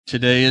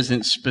today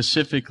isn't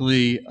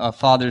specifically a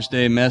Father's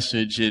Day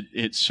message,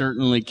 it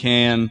certainly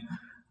can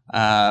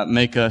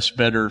make us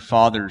better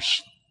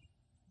fathers.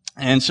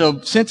 And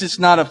so, since it's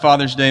not a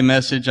Father's Day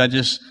message, I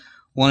just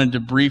wanted to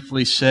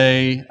briefly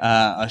say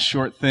a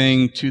short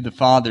thing to the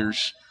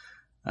fathers.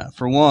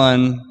 For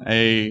one,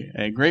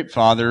 a great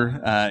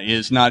father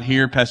is not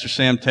here. Pastor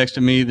Sam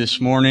texted me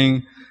this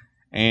morning,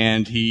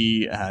 and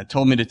he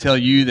told me to tell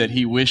you that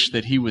he wished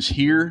that he was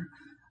here,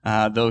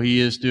 though he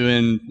is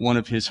doing one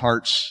of his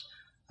heart's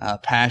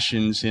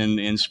passions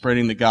in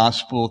spreading the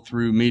gospel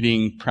through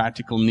meeting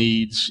practical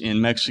needs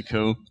in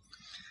Mexico.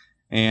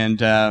 And,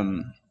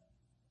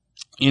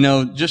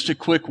 just a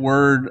quick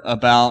word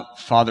about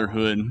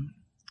fatherhood.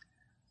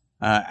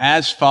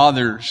 As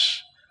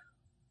fathers,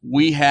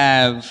 we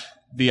have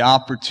the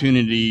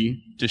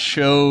opportunity to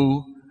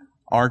show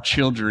our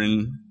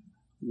children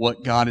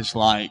what God is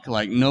like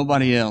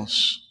nobody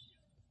else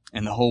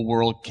in the whole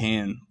world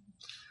can.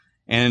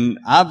 And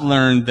I've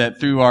learned that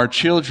through our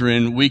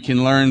children, we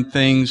can learn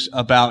things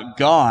about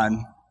God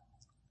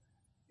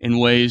in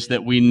ways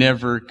that we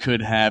never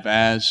could have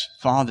as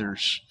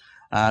fathers,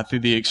 through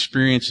the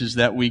experiences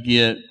that we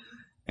get.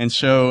 And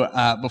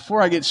so,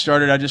 before I get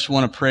started, I just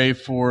want to pray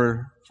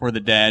for the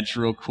dads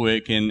real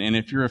quick. And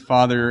if you're a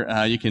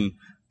father, you can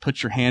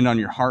put your hand on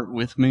your heart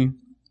with me,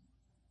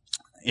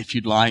 if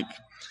you'd like.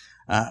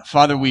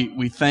 Father,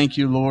 we thank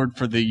you, Lord,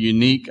 for the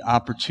unique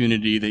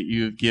opportunity that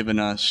you have given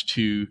us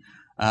to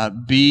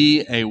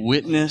be a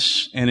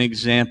witness and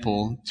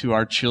example to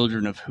our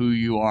children of who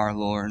you are,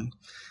 Lord.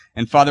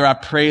 And Father, I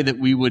pray that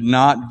we would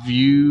not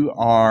view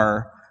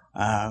our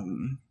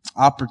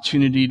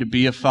opportunity to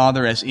be a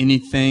father as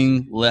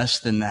anything less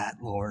than that,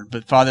 Lord.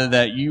 But Father,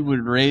 that you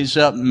would raise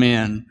up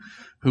men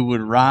who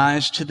would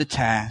rise to the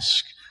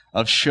task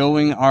of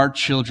showing our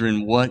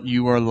children what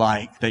you are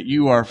like, that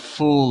you are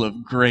full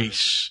of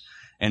grace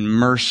and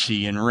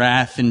mercy and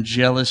wrath and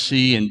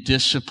jealousy and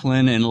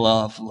discipline and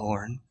love,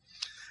 Lord.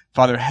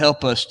 Father,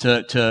 help us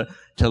to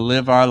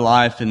live our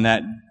life in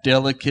that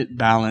delicate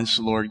balance,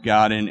 Lord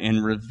God,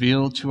 and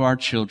reveal to our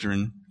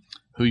children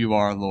who you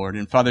are, Lord.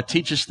 And Father,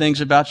 teach us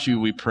things about you,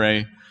 we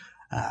pray,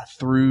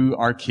 through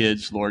our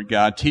kids, Lord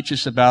God. Teach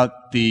us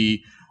about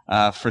the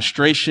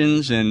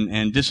frustrations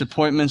and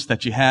disappointments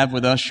that you have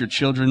with us, your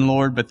children,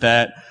 Lord, but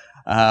that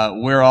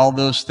where all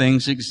those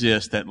things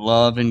exist, that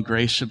love and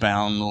grace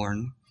abound, Lord.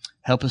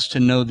 Help us to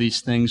know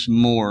these things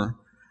more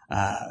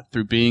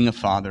through being a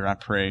father, I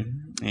pray.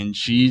 In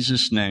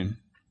Jesus' name,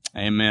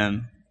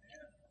 amen.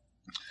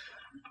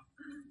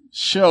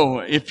 So,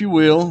 if you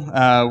will,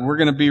 we're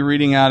going to be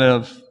reading out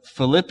of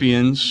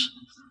Philippians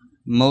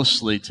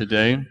mostly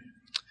today.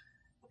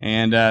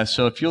 And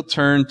so if you'll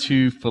turn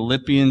to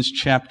Philippians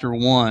chapter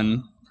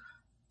 1,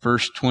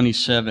 verse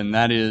 27,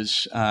 that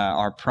is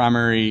our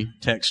primary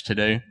text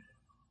today.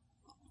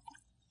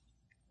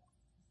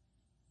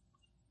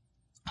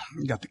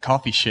 Got the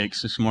coffee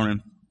shakes this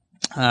morning.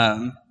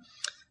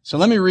 So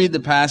let me read the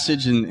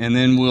passage and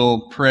then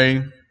we'll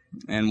pray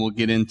and we'll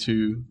get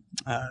into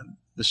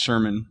the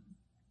sermon.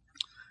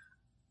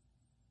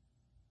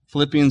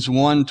 Philippians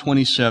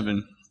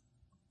 1:27.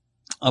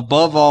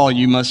 Above all,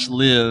 you must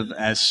live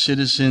as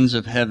citizens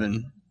of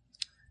heaven,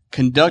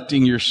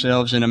 conducting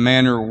yourselves in a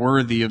manner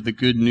worthy of the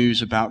good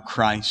news about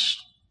Christ.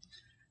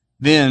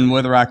 Then,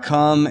 whether I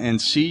come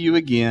and see you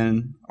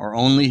again or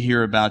only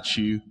hear about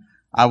you,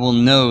 I will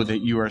know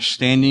that you are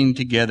standing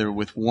together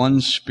with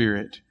one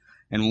spirit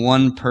and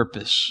one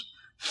purpose,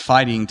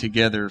 fighting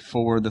together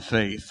for the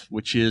faith,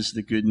 which is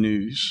the good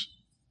news.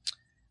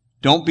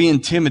 Don't be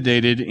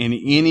intimidated in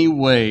any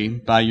way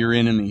by your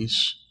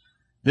enemies.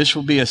 This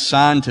will be a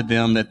sign to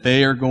them that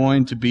they are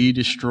going to be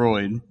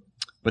destroyed,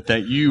 but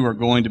that you are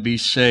going to be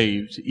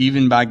saved,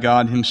 even by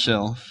God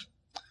Himself.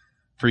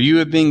 For you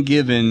have been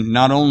given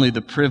not only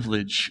the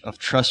privilege of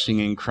trusting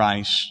in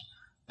Christ,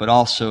 but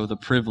also the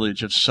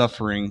privilege of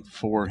suffering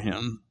for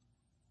Him.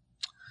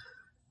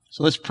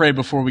 So let's pray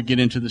before we get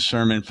into the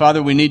sermon.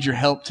 Father, we need your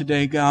help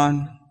today,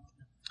 God.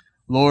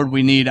 Lord,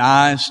 we need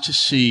eyes to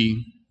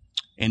see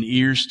and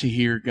ears to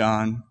hear,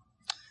 God.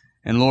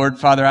 And Lord,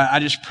 Father, I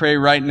just pray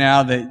right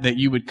now that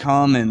you would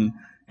come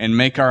and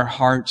make our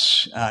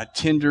hearts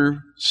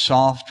tender,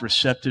 soft,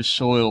 receptive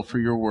soil for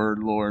your word,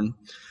 Lord.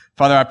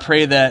 Father, I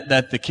pray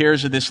that the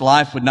cares of this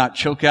life would not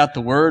choke out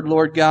the word,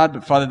 Lord God,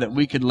 but Father, that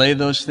we could lay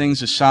those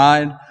things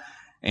aside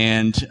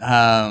and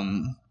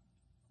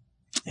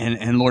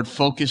Lord,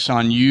 focus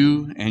on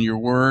you and your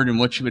word and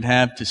what you would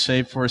have to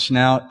say to us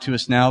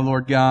now,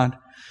 Lord God.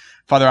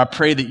 Father, I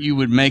pray that you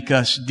would make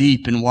us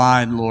deep and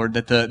wide, Lord,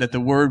 that the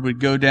word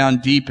would go down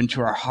deep into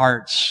our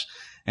hearts.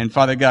 And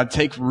Father God,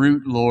 take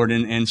root, Lord,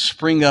 and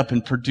spring up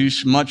and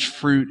produce much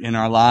fruit in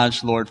our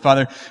lives, Lord.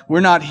 Father,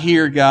 we're not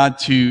here, God,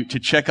 to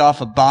check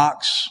off a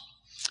box.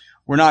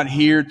 We're not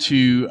here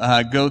to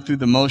go through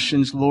the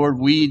motions, Lord.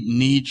 We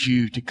need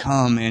you to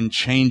come and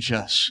change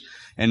us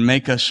and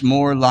make us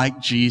more like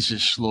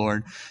Jesus,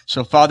 Lord.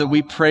 So, Father,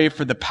 we pray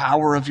for the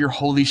power of your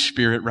Holy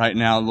Spirit right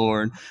now,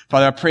 Lord.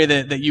 Father, I pray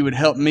that you would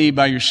help me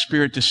by your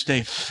Spirit to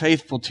stay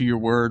faithful to your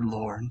word,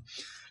 Lord.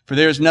 For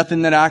there is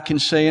nothing that I can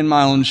say in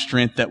my own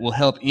strength that will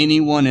help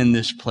anyone in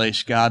this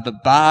place, God.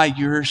 But by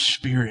your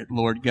Spirit,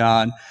 Lord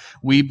God,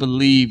 we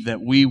believe that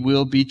we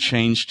will be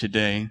changed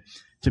today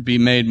to be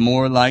made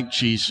more like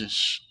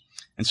Jesus.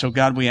 And so,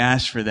 God, we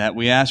ask for that.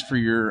 We ask for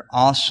your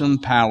awesome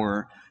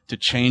power to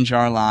change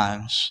our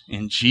lives.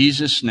 In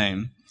Jesus'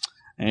 name,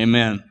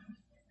 amen.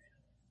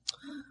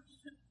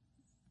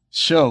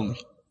 So,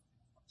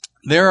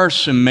 there are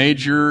some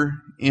major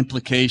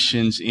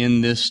implications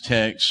in this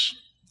text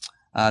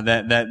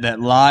that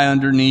lie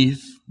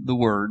underneath the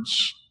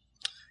words.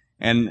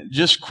 And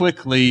just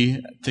quickly,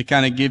 to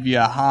kind of give you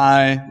a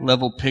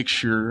high-level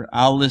picture,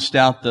 I'll list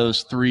out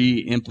those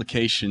three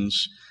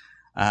implications,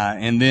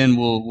 and then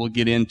we'll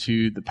get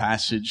into the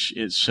passage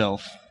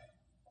itself.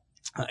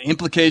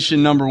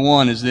 Implication number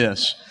one is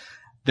this: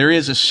 there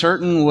is a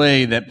certain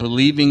way that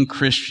believing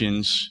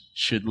Christians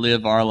should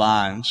live our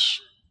lives.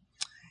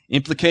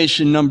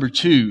 Implication number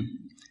two: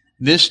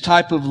 this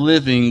type of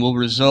living will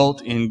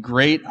result in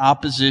great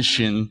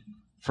opposition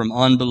from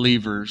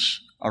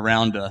unbelievers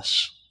around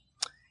us.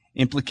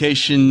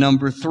 Implication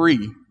number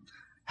three: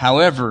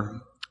 however,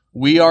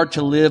 we are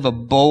to live a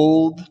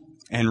bold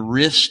and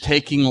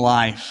risk-taking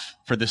life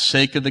for the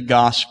sake of the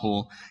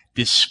gospel,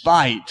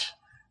 despite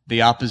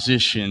the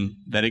opposition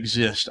that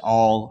exists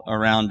all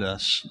around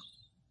us.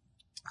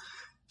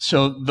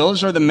 So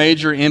those are the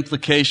major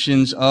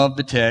implications of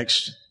the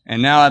text.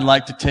 And now I'd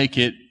like to take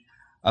it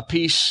a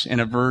piece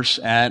and a verse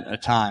at a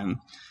time.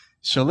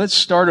 So let's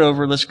start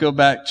over. Let's go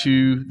back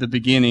to the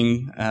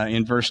beginning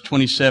in verse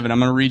 27. I'm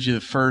going to read you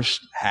the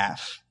first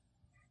half.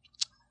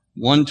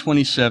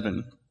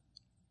 1:27.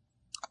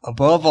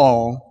 Above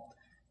all,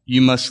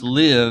 you must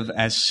live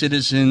as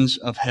citizens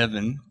of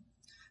heaven,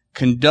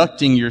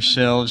 conducting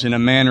yourselves in a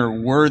manner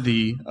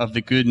worthy of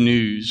the good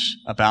news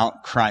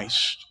about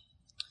Christ.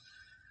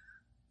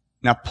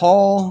 Now,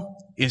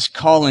 Paul is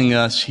calling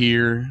us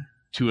here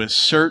to a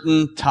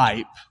certain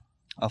type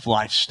of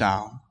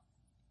lifestyle.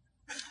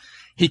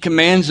 He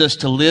commands us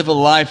to live a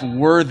life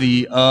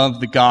worthy of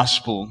the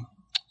gospel,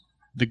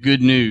 the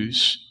good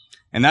news.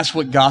 And that's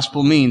what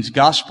gospel means.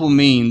 Gospel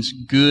means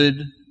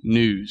good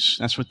news.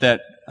 That's what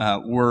that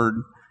word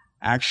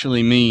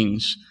actually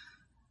means.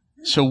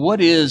 So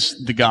what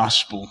is the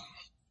gospel?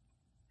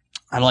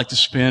 I'd like to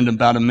spend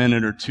about a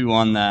minute or two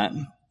on that.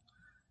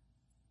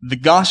 The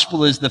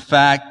gospel is the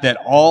fact that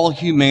all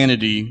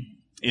humanity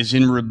is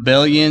in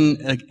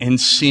rebellion and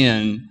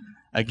sin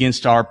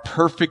against our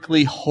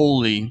perfectly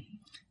holy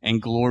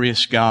and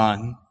glorious God.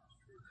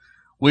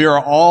 We are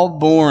all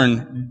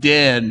born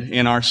dead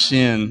in our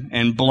sin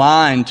and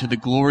blind to the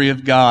glory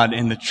of God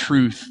and the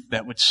truth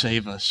that would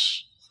save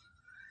us.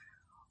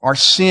 Our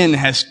sin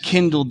has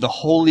kindled the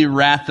holy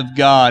wrath of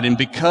God, and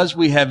because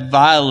we have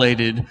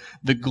violated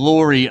the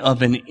glory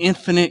of an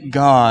infinite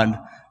God,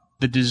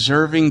 the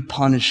deserving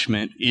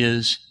punishment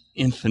is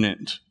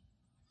infinite.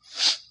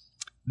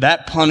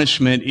 That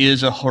punishment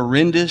is a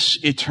horrendous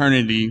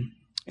eternity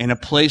in a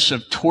place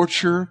of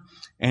torture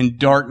and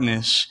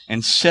darkness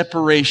and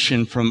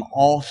separation from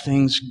all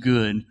things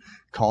good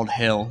called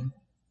hell.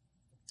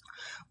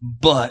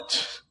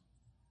 But,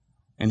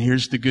 and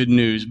here's the good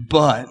news,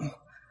 but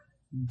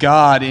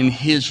God in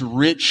His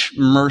rich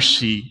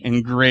mercy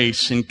and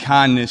grace and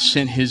kindness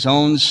sent His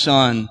own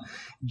Son,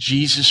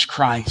 Jesus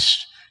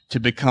Christ, to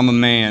become a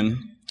man.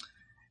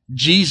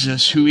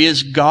 Jesus, who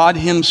is God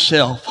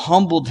Himself,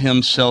 humbled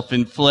Himself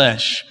in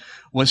flesh,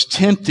 was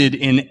tempted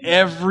in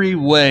every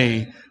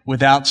way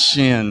without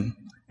sin,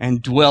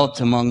 and dwelt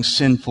among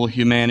sinful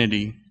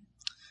humanity.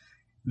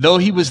 Though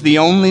He was the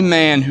only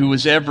man who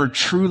was ever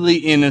truly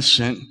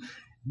innocent,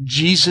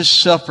 Jesus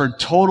suffered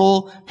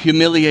total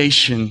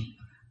humiliation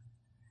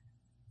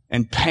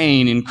and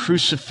pain in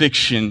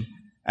crucifixion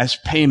as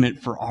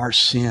payment for our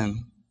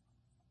sin.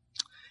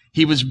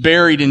 He was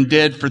buried and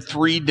dead for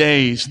 3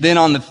 days. Then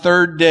on the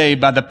third day,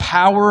 by the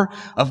power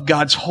of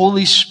God's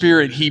Holy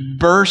Spirit, He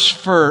burst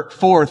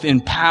forth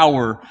in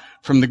power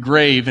from the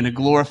grave in a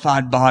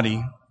glorified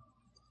body.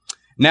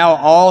 Now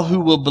all who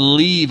will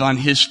believe on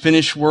His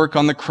finished work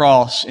on the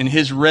cross and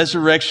His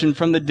resurrection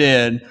from the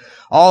dead,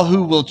 all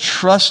who will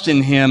trust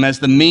in Him as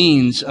the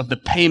means of the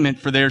payment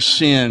for their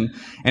sin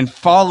and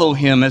follow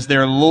Him as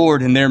their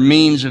Lord and their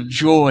means of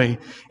joy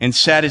and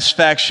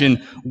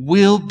satisfaction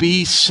will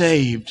be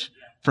saved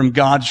from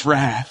God's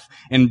wrath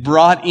and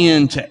brought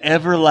into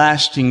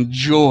everlasting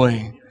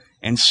joy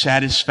and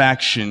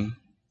satisfaction.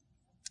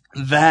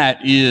 That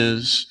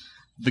is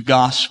the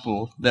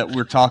gospel that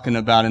we're talking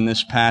about in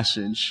this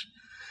passage.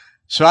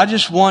 So I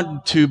just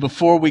want to,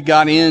 before we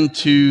got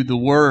into the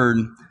Word,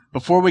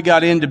 before we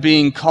got into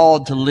being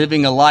called to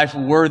living a life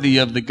worthy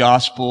of the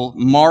gospel,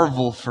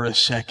 marvel for a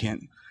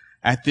second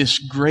at this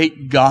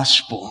great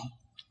gospel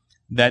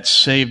that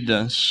saved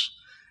us.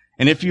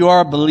 And if you are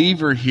a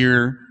believer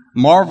here,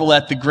 marvel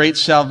at the great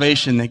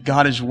salvation that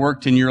God has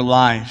worked in your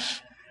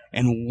life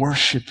and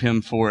worship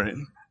Him for it.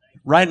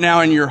 Right now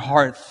in your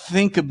heart,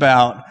 think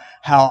about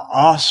how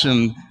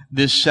awesome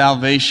this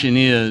salvation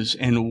is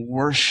and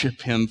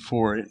worship Him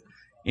for it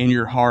in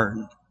your heart.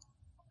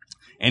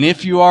 And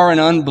if you are an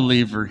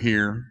unbeliever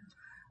here,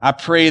 I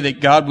pray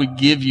that God would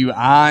give you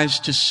eyes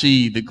to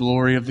see the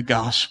glory of the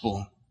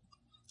gospel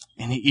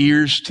and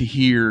ears to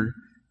hear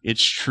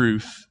its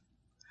truth.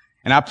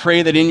 And I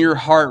pray that in your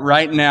heart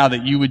right now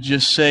that you would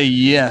just say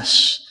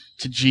yes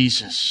to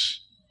Jesus,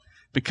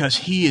 because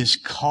He is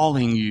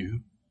calling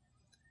you.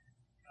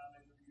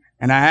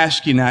 And I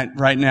ask you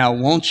right now,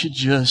 won't you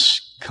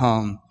just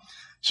come?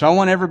 So I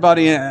want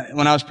everybody,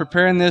 when I was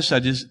preparing this,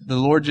 the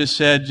Lord just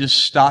said,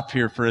 just stop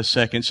here for a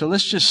second. So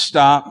let's just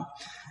stop.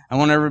 I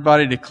want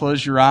everybody to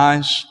close your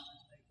eyes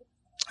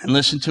and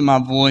listen to my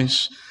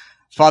voice.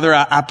 Father,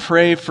 I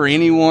pray for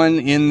anyone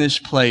in this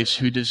place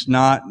who does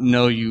not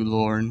know you,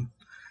 Lord.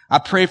 I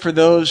pray for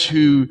those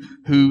who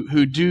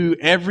do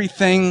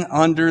everything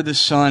under the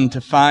sun to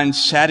find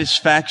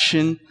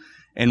satisfaction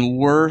and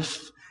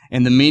worth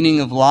and the meaning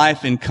of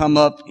life and come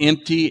up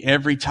empty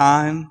every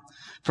time.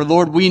 For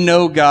Lord, we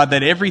know, God,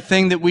 that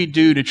everything that we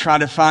do to try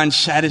to find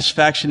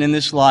satisfaction in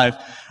this life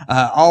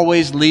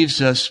always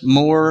leaves us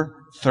more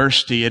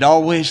thirsty. It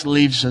always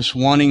leaves us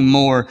wanting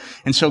more.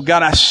 And so,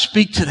 God, I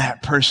speak to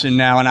that person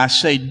now and I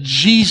say,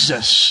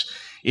 Jesus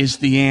is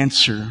the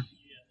answer.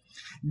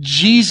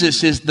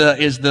 Jesus is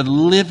the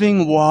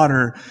living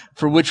water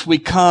for which we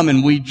come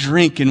and we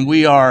drink and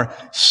we are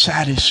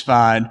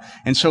satisfied.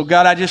 And so,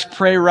 God, I just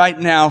pray right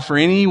now for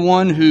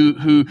anyone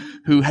who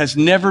has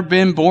never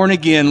been born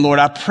again, Lord,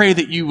 I pray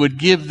that you would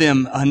give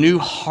them a new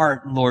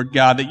heart, Lord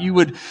God, that you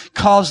would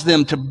cause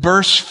them to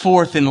burst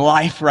forth in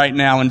life right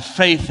now in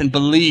faith and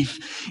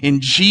belief in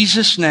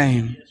Jesus'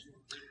 name.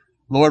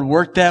 Lord,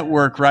 work that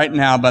work right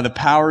now by the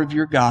power of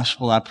your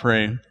gospel, I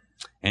pray.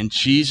 In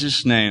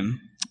Jesus' name,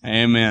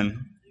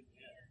 amen.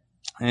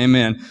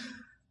 Amen.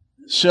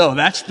 So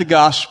that's the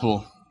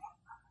gospel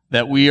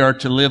that we are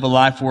to live a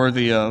life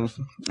worthy of.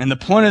 And the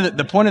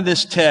point of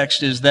this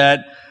text is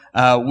that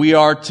we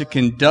are to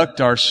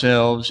conduct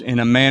ourselves in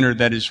a manner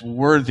that is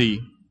worthy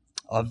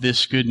of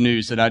this good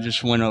news that I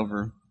just went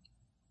over.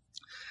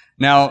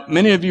 Now,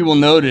 many of you will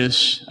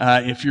notice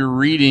if you're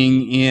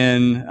reading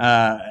in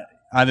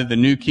either the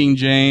New King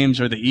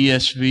James or the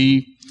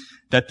ESV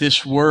that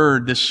this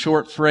word, this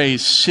short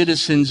phrase,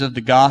 citizens of the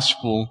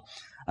gospel,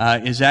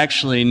 is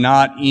actually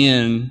not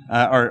in,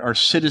 or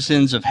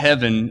citizens of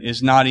heaven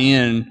is not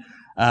in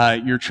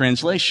your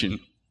translation.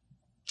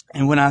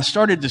 And when I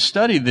started to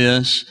study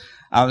this,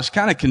 I was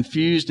kind of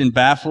confused and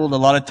baffled. A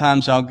lot of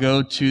times I'll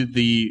go to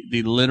the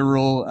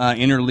literal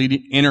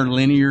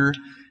interlinear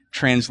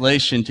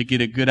translation to get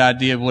a good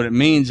idea of what it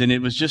means, and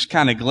it was just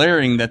kind of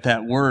glaring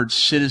that word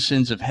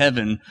citizens of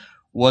heaven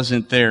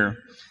wasn't there.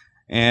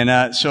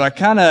 And so I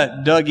kind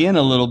of dug in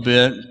a little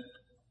bit.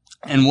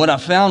 And what I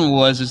found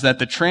is that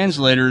the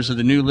translators of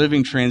the New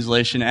Living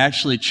Translation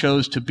actually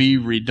chose to be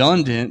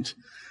redundant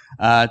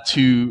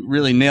to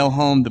really nail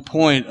home the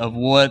point of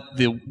what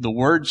the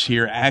words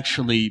here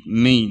actually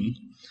mean.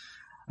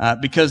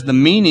 Because the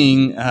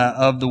meaning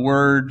of the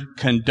word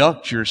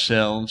conduct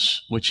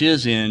yourselves, which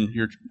is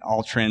in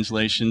all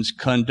translations,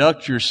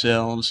 conduct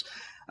yourselves,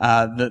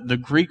 the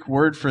Greek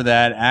word for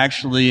that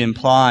actually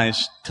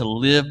implies to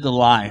live the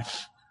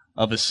life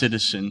of a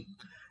citizen.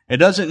 It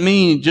doesn't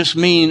just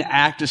mean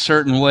act a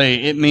certain way.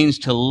 It means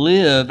to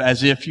live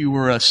as if you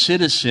were a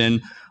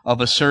citizen of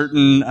a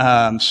certain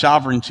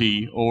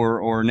sovereignty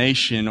or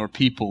nation or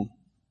people.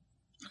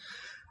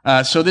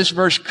 So this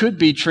verse could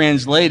be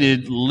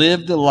translated,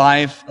 live the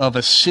life of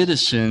a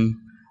citizen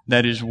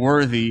that is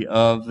worthy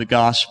of the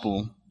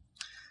gospel.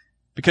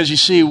 Because you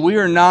see, we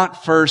are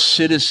not first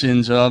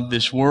citizens of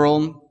this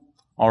world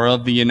or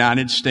of the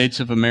United States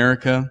of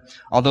America,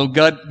 although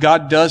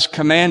God does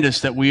command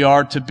us that we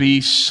are to be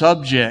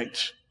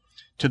subject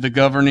to the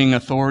governing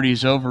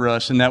authorities over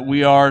us, and that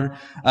we are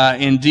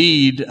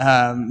indeed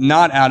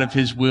not out of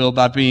His will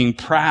by being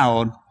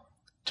proud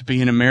to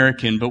be an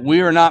American. But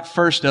we are not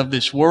first of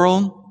this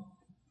world,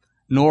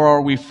 nor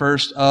are we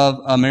first of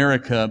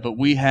America, but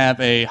we have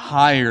a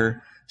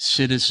higher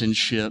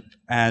citizenship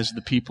as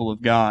the people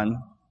of God.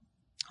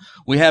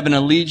 We have an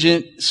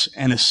allegiance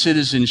and a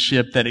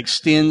citizenship that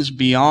extends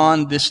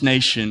beyond this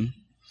nation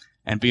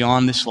and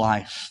beyond this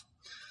life.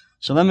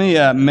 So let me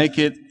make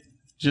it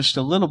just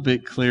a little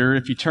bit clearer.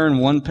 If you turn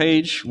one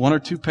or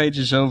two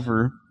pages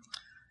over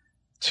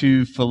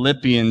to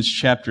Philippians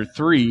chapter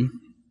 3,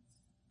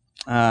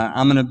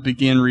 I'm going to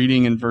begin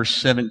reading in verse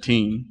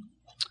 17.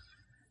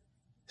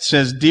 It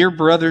says, "Dear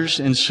brothers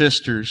and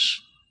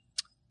sisters,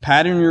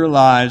 pattern your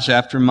lives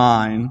after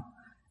mine,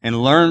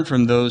 and learn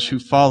from those who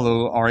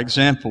follow our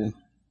example.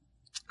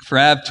 For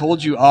I have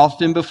told you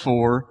often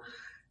before,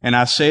 and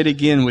I say it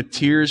again with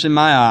tears in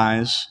my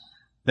eyes,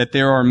 that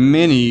there are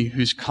many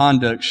whose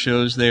conduct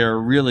shows they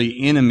are really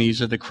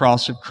enemies of the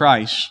cross of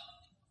Christ.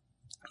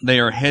 They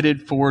are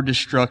headed for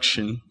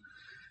destruction.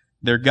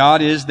 Their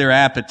God is their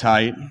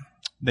appetite.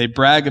 They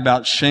brag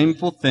about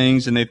shameful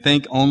things, and they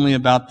think only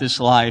about this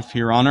life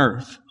here on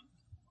earth."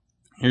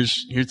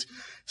 Here's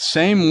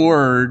same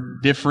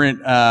word,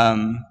 different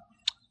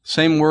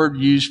same word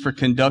used for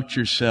conduct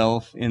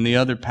yourself in the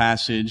other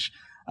passage,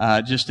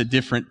 just a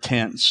different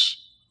tense.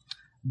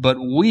 "But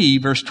we,"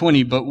 verse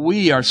 20, "but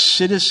we are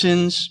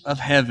citizens of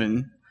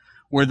heaven.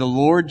 where the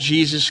Lord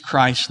Jesus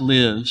Christ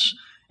lives,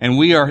 and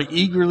we are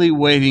eagerly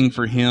waiting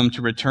for him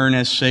to return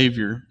as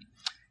Savior.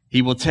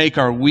 He will take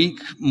our weak,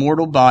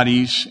 mortal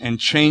bodies and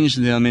change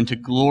them into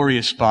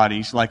glorious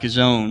bodies like his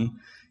own,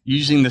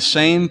 using the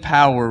same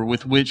power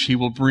with which he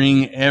will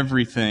bring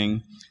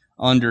everything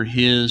under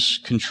his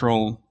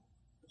control.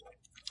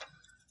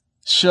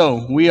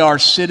 So, we are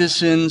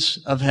citizens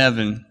of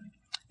heaven.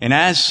 And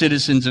as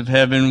citizens of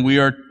heaven, we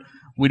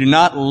do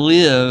not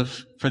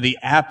live for the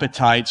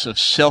appetites of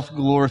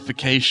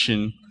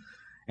self-glorification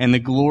and the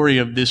glory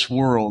of this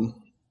world.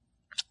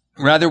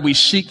 Rather, we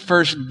seek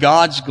first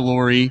God's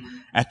glory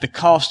at the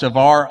cost of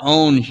our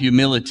own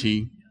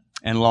humility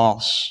and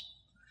loss.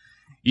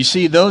 You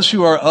see, those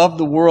who are of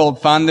the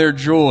world find their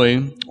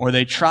joy, or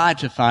they try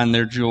to find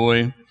their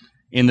joy,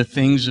 in the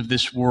things of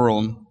this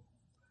world.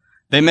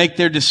 They make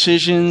their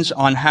decisions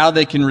on how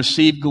they can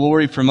receive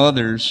glory from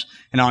others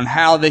and on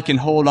how they can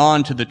hold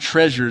on to the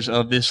treasures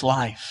of this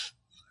life.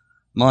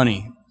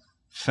 Money,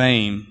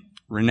 fame,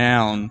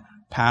 renown,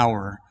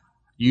 power,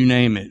 you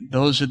name it.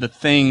 Those are the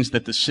things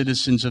that the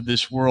citizens of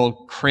this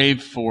world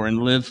crave for and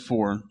live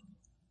for.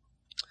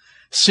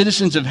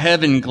 Citizens of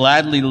heaven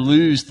gladly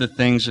lose the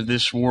things of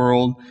this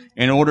world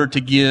in order to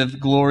give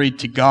glory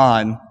to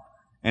God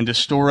and to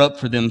store up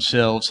for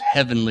themselves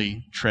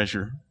heavenly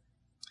treasure.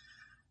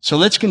 So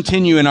let's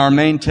continue in our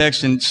main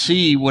text and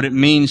see what it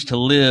means to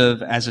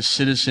live as a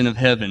citizen of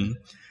heaven,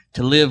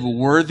 to live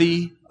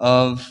worthy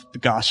of the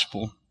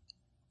gospel.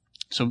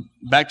 So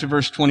back to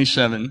verse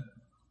 27. I'm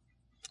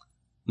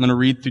going to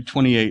read through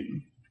 28.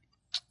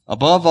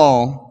 Above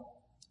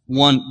all,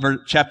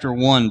 chapter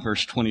 1,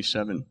 verse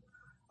 27.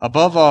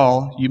 Above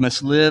all, you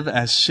must live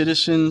as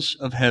citizens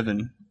of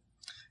heaven,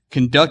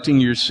 conducting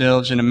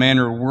yourselves in a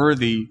manner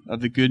worthy of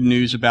the good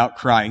news about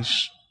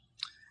Christ.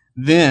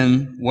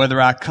 Then,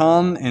 whether I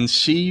come and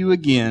see you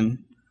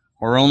again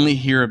or only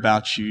hear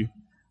about you,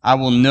 I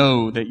will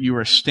know that you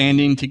are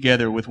standing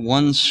together with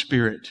one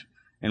spirit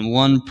and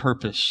one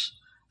purpose,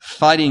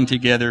 fighting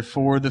together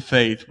for the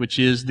faith, which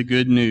is the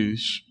good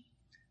news.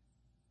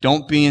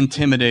 Don't be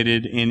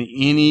intimidated in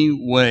any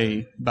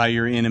way by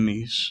your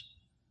enemies.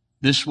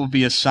 This will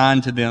be a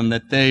sign to them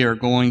that they are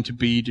going to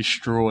be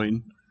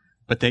destroyed,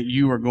 but that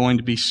you are going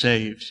to be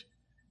saved,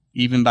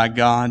 even by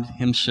God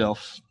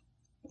himself.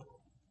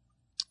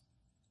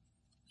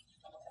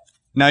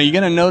 Now, you're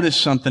going to notice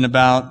something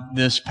about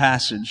this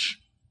passage.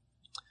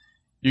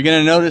 You're going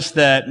to notice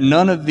that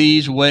none of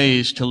these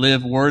ways to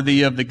live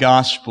worthy of the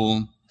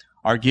gospel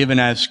are given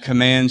as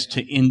commands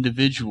to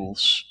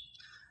individuals,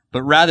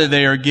 but rather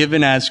they are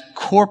given as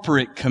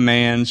corporate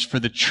commands for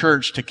the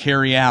church to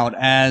carry out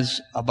as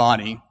a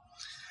body.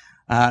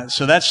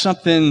 So that's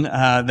something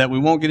that we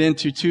won't get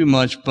into too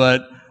much,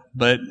 but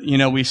you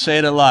know, we say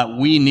it a lot.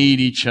 We need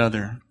each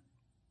other.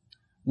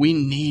 We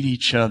need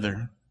each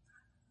other.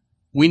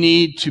 We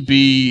need to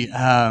be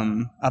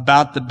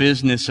about the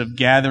business of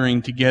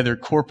gathering together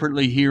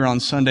corporately here on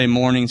Sunday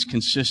mornings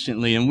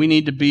consistently. And we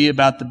need to be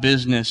about the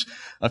business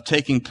of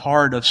taking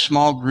part of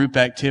small group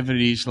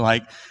activities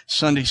like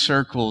Sunday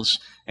circles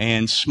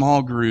and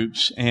small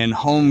groups and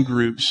home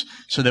groups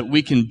so that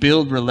we can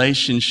build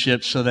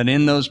relationships so that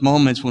in those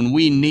moments when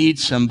we need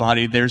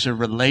somebody, there's a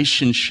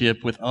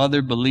relationship with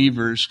other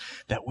believers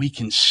that we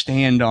can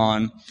stand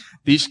on.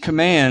 These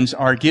commands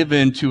are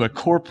given to a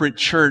corporate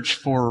church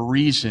for a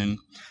reason,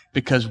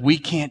 because we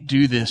can't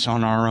do this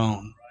on our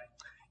own.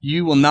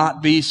 You will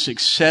not be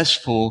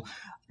successful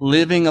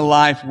living a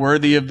life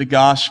worthy of the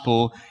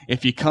gospel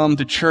if you come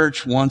to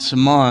church once a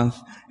month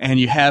and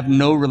you have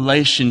no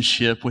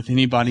relationship with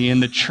anybody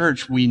in the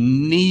church. We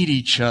need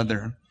each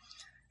other.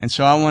 And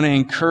so I want to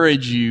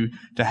encourage you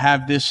to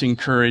have this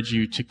encourage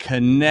you to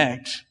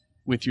connect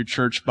with your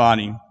church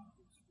body.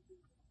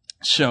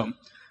 So,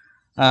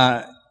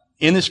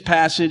 in this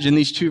passage, in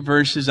these two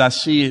verses, I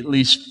see at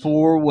least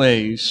 4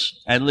 ways,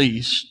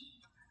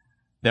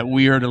 that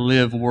we are to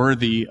live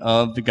worthy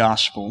of the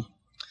gospel.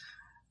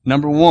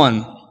 Number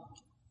 1,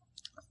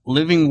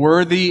 living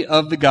worthy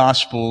of the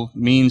gospel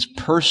means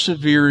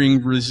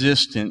persevering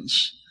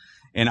resistance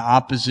and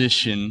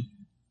opposition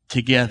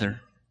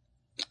together.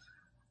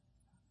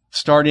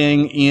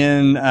 Starting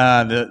in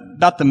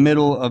about the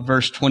middle of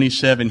verse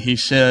 27, he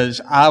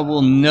says, I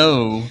will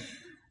know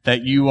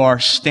that you are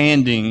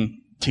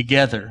standing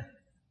together.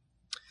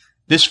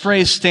 This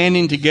phrase,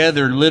 standing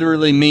together,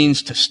 literally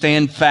means to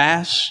stand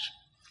fast,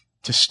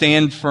 to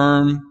stand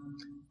firm,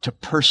 to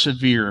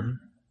persevere.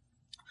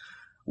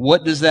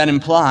 What does that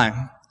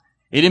imply?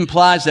 It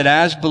implies that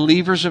as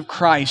believers of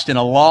Christ in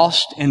a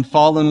lost and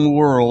fallen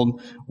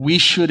world, we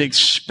should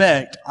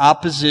expect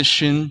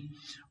opposition,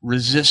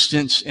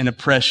 resistance, and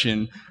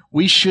oppression.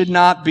 We should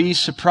not be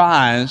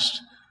surprised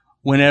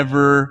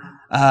whenever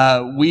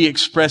we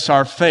express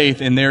our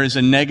faith and there is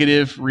a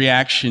negative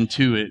reaction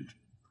to it.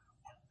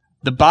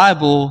 The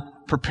Bible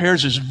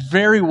prepares us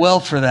very well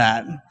for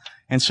that.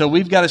 And so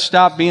we've got to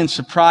stop being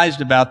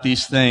surprised about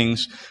these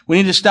things. We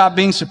need to stop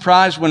being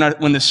surprised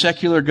when the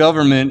secular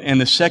government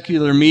and the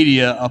secular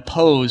media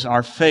oppose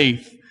our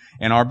faith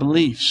and our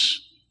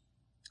beliefs.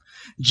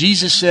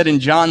 Jesus said in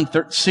John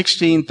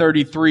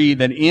 16:33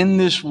 that in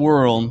this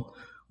world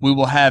we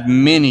will have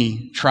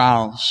many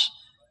trials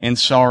and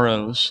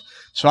sorrows.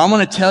 So I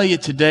want to tell you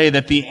today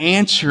that the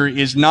answer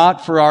is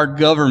not for our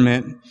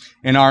government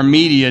and our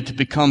media to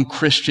become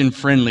Christian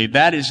friendly.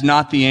 That is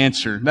not the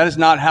answer. That is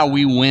not how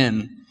we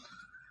win.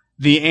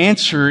 The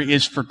answer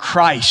is for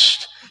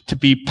Christ to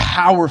be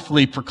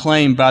powerfully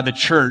proclaimed by the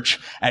church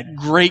at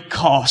great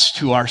cost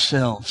to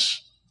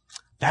ourselves.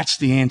 That's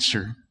the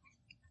answer.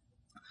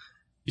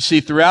 You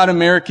see, throughout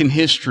American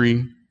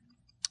history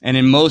and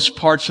in most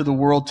parts of the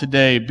world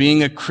today,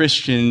 being a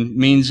Christian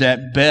means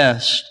at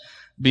best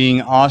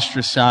being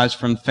ostracized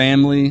from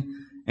family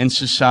and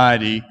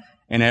society,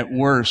 and at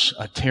worst,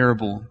 a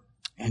terrible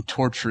and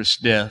torturous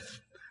death.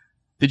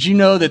 Did you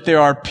know that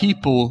there are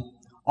people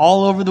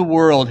all over the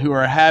world who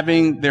are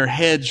having their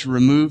heads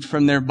removed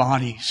from their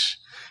bodies,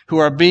 who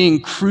are being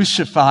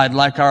crucified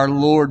like our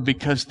Lord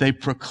because they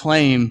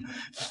proclaim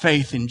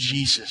faith in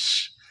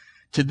Jesus?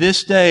 To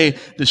this day,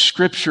 the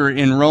scripture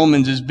in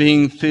Romans is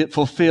being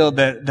fulfilled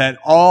that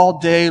all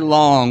day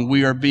long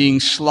we are being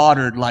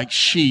slaughtered like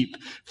sheep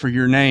for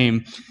your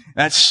name.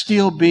 That's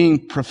still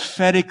being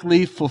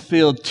prophetically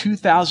fulfilled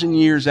 2,000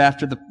 years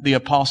after the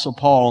Apostle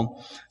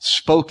Paul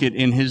spoke it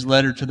in his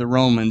letter to the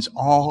Romans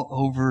all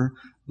over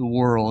the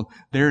world.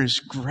 There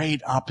is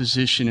great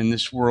opposition in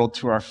this world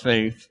to our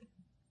faith.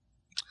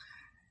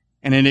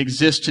 And it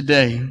exists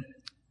today.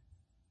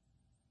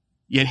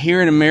 Yet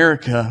here in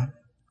America,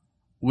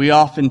 we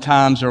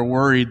oftentimes are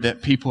worried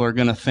that people are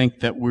going to think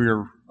that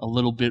we're a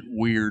little bit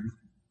weird.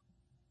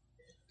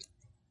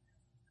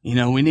 You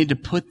know, we need to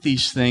put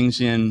these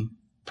things in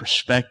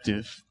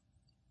perspective.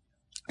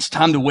 It's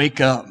time to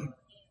wake up.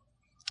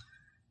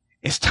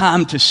 It's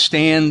time to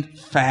stand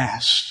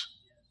fast.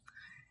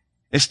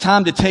 It's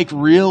time to take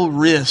real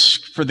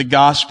risk for the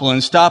gospel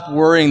and stop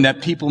worrying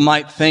that people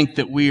might think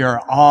that we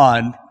are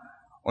odd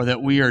or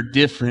that we are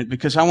different,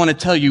 because I want to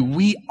tell you,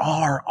 we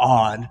are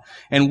odd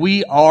and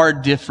we are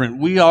different.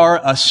 We are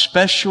a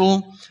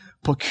special,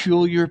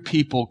 peculiar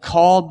people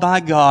called by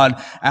God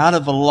out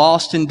of a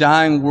lost and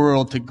dying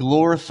world to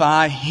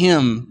glorify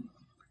Him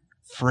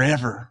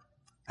forever.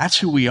 That's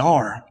who we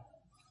are.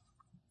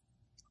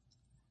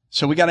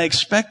 So we got to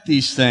expect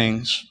these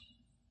things.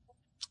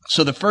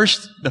 So the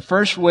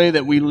first way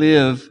that we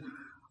live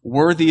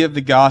worthy of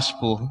the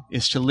gospel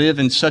is to live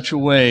in such a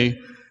way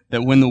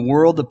that when the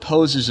world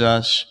opposes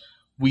us,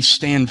 we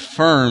stand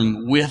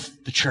firm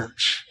with the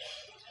church.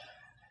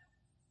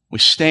 We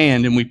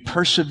stand and we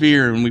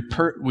persevere and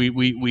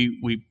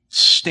we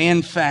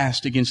stand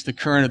fast against the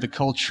current of the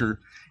culture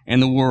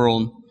and the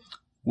world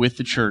with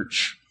the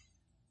church.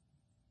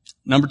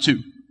 Number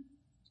 2,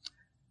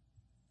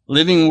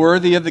 living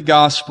worthy of the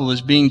gospel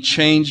is being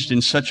changed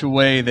in such a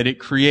way that it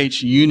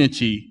creates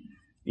unity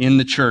in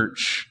the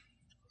church.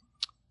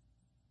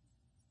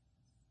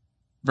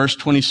 Verse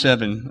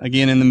 27,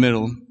 again in the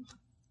middle.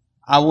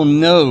 I will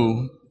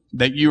know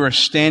that you are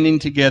standing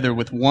together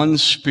with one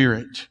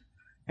spirit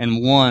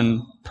and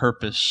one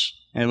purpose.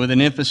 And with an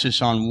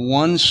emphasis on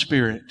one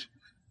spirit,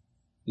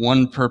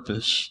 one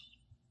purpose.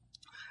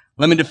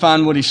 Let me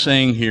define what he's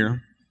saying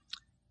here.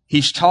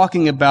 He's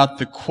talking about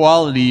the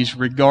qualities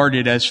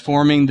regarded as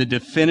forming the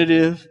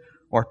definitive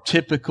or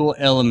typical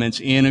elements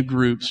in a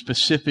group,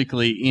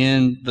 specifically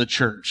in the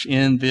church,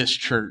 in this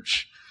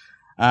church.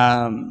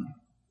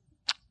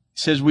 It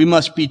says we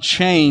must be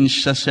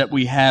changed such that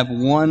we have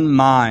one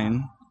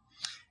mind.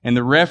 And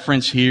the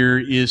reference here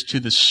is to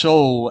the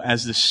soul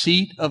as the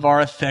seat of our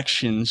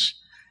affections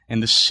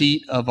and the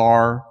seat of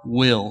our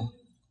will.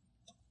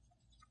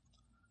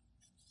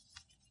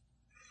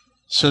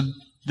 So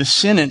the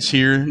sentence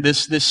here,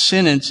 this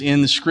sentence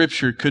in the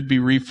scripture could be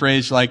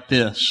rephrased like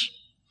this.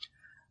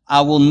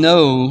 I will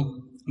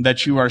know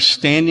that you are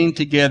standing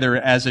together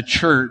as a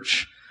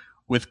church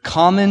with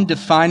common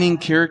defining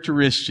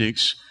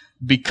characteristics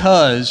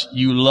because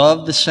you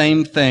love the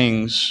same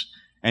things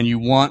and you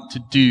want to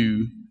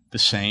do the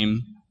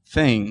same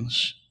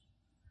things.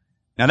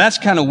 Now that's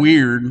kind of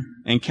weird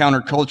and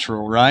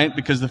countercultural, right?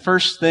 Because the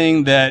first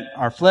thing that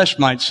our flesh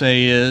might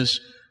say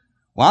is,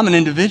 well, I'm an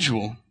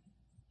individual.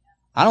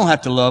 I don't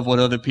have to love what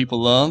other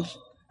people love,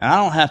 and I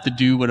don't have to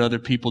do what other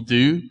people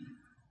do.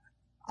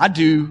 I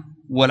do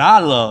what I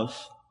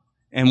love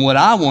and what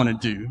I want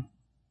to do,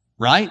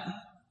 right?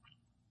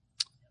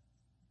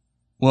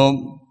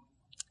 Well,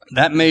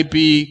 that may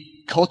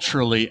be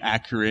culturally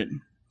accurate,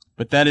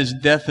 but that is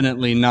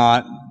definitely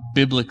not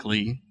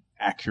biblically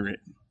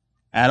accurate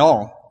at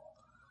all.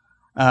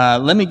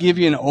 Let me give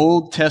you an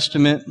Old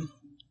Testament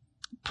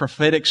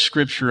prophetic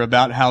scripture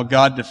about how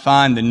God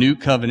defined the new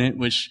covenant,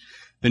 which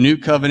the new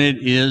covenant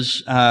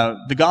is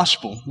the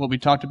gospel, what we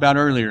talked about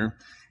earlier.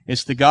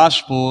 It's the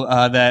gospel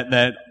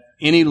that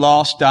any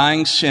lost,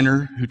 dying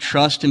sinner who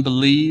trusts and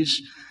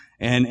believes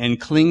and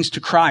clings to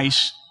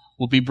Christ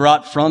will be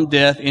brought from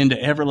death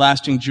into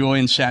everlasting joy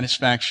and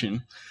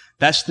satisfaction.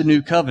 That's the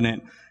new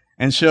covenant.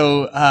 And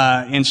so,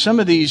 in some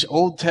of these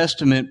Old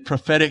Testament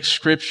prophetic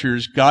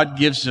scriptures, God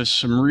gives us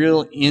some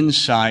real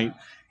insight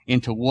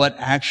into what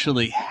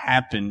actually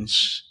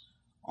happens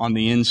on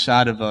the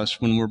inside of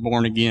us when we're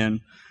born again.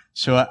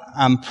 So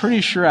I'm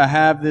pretty sure I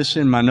have this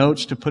in my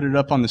notes to put it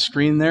up on the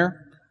screen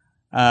there.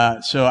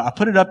 So I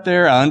put it up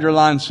there. I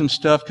underlined some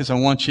stuff because I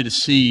want you to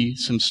see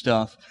some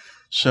stuff.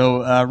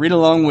 So read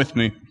along with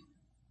me.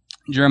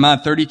 Jeremiah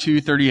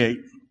 32:38.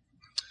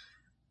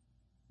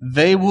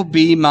 They will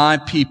be my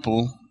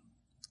people,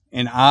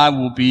 and I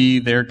will be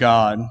their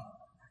God,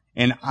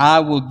 and I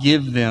will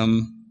give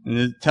them,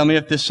 and tell me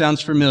if this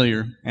sounds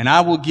familiar, and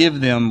I will give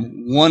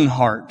them one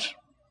heart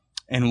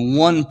and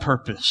one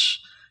purpose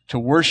to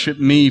worship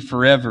me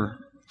forever,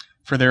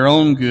 for their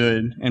own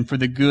good and for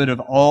the good of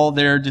all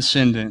their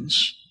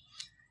descendants.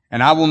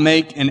 And I will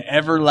make an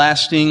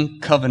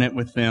everlasting covenant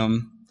with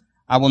them.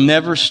 I will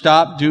never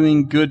stop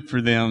doing good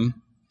for them.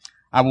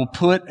 I will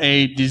put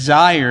a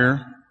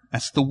desire,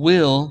 that's the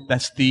will,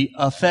 that's the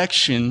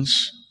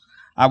affections.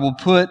 I will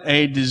put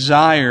a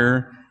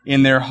desire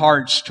in their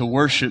hearts to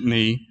worship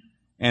me,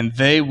 and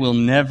they will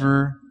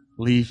never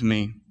leave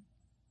me.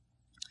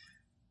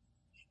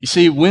 You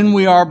see, when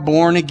we are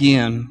born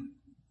again,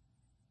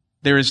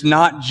 there is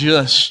not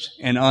just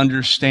an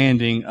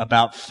understanding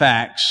about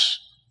facts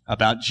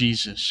about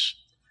Jesus.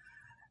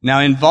 Now,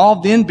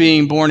 involved in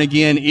being born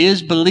again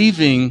is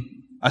believing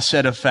a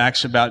set of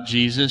facts about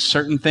Jesus,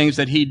 certain things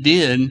that He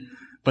did,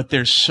 but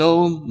there's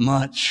so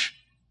much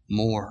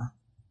more.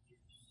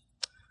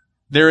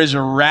 There is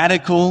a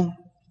radical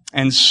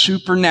and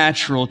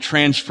supernatural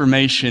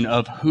transformation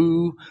of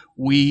who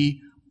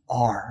we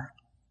are.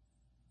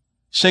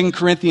 2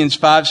 Corinthians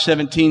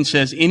 5:17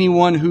 says,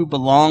 anyone who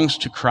belongs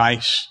to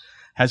Christ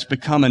has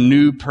become a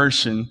new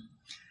person.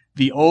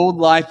 The old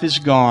life is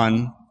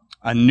gone,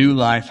 a new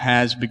life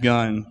has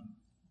begun.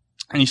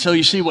 And so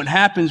you see what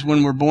happens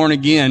when we're born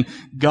again.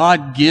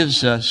 God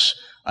gives us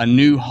a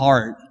new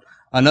heart.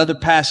 Another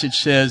passage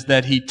says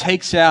that He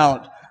takes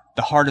out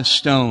the heart of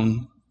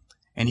stone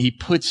and He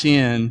puts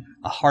in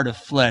a heart of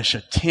flesh,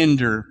 a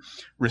tender,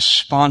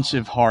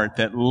 responsive heart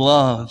that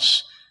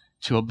loves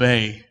to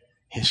obey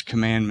His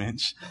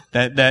commandments.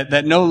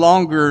 That no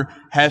longer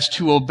has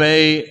to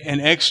obey an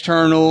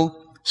external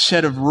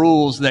set of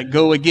rules that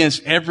go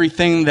against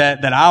everything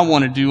that I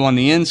want to do on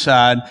the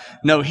inside.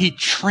 No, He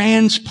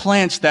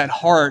transplants that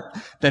heart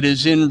that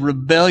is in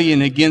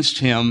rebellion against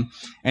Him,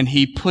 and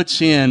He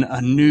puts in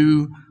a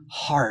new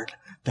heart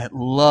that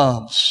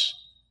loves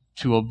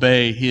to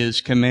obey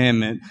His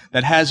commandment,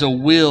 that has a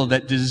will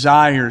that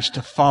desires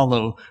to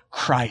follow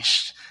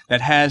Christ,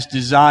 that has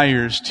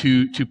desires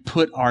to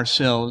put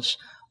ourselves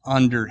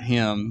under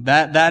Him.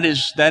 That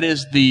is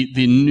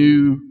the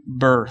new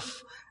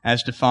birth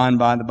as defined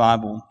by the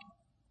Bible.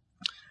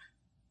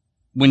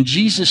 When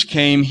Jesus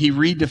came, He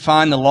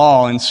redefined the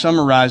law and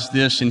summarized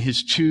this in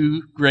His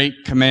 2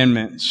 great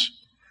commandments.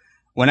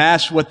 When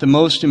asked what the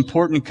most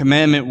important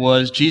commandment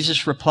was,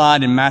 Jesus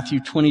replied in Matthew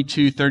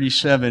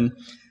 22:37,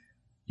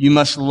 you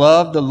must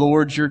love the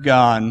Lord your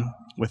God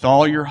with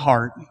all your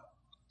heart,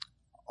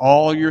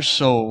 all your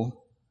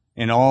soul,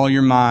 and all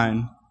your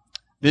mind.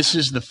 This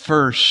is the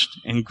first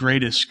and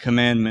greatest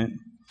commandment.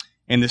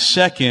 And the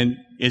second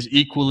is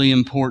equally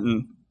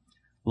important.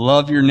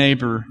 Love your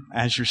neighbor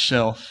as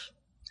yourself.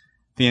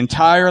 The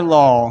entire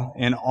law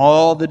and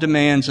all the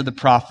demands of the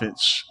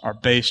prophets are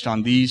based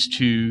on these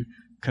 2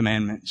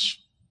 commandments.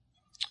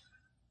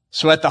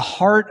 So at the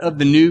heart of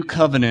the new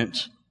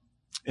covenant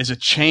is a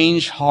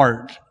changed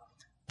heart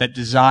that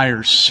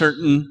desires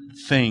certain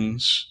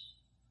things.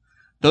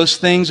 Those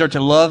things are to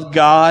love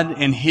God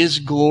and His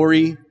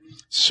glory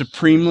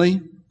supremely,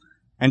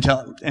 and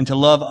to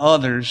love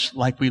others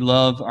like we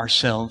love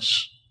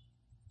ourselves.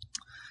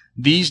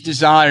 These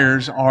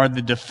desires are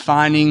the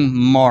defining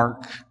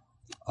mark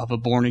of a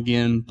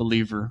born-again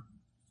believer.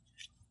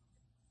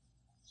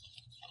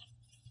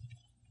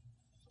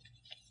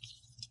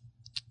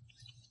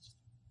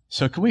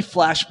 So can we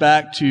flash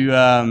back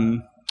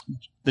to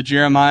the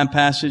Jeremiah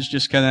passage,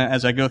 just kind of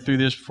as I go through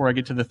this before I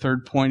get to the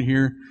third point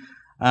here?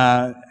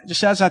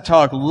 Just as I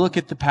talk, look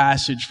at the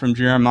passage from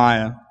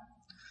Jeremiah.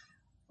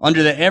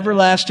 Under the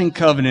everlasting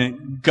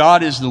covenant,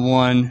 God is the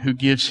one who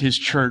gives His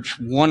church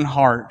one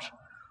heart,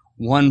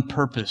 one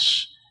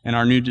purpose, and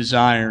our new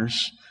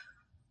desires.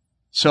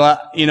 So,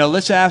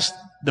 let's ask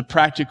the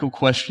practical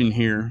question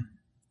here.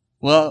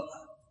 Well,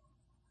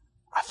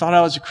 I thought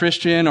I was a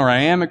Christian, or I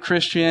am a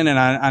Christian, and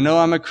I know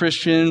I'm a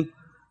Christian.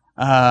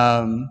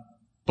 But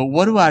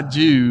what do I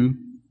do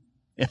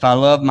if I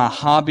love my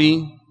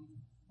hobby,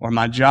 or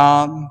my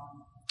job,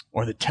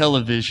 or the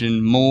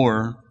television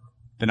more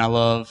than I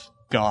love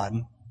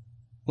God?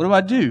 What do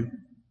I do?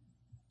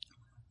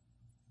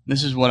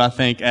 This is what I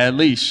think at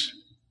least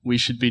we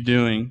should be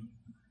doing.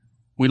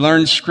 We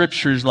learn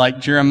scriptures like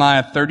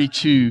Jeremiah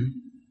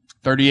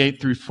 32:38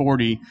 through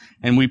 40,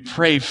 and we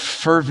pray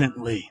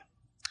fervently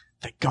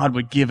that God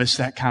would give us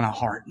that kind of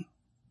heart.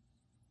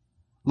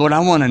 Lord, I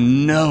want to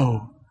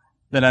know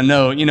that I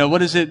know. What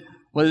does it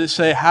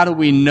say? How do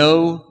we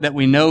know that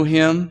we know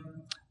Him?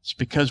 It's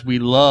because we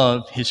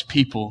love His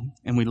people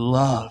and we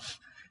love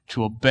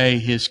to obey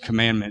His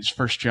commandments.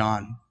 1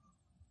 John.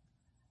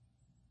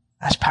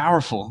 That's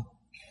powerful.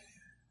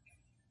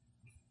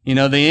 You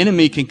know, the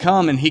enemy can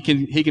come and he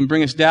can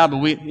bring us down, but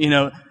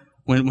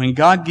when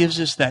God gives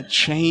us that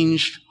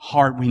changed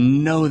heart, we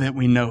know that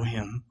we know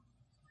Him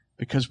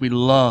because we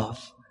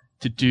love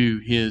to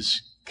do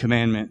His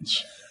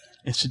commandments.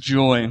 It's a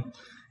joy.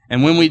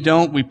 And when we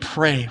don't, we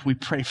pray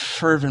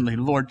fervently,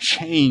 Lord,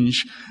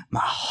 change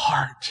my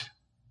heart.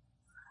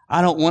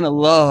 I don't want to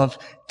love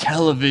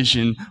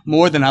television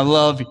more than I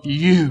love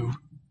you.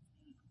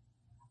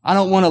 I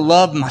don't want to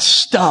love my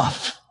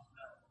stuff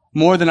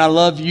more than I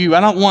love you.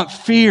 I don't want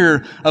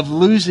fear of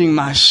losing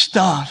my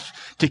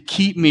stuff to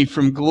keep me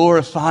from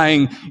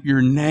glorifying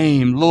your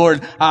name.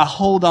 Lord, I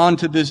hold on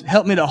to this.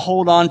 Help me to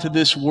hold on to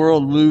this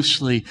world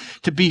loosely,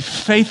 to be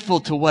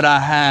faithful to what I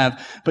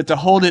have, but to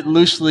hold it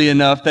loosely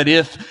enough that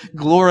if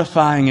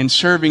glorifying and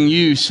serving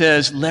you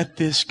says, let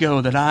this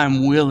go, that I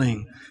am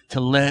willing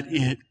to let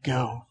it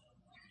go.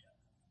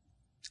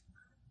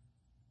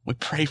 We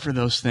pray for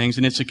those things,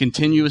 and it's a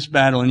continuous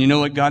battle. And you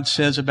know what God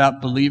says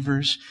about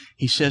believers?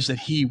 He says that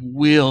He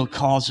will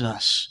cause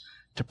us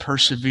to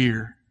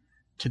persevere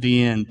to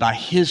the end by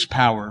His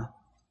power,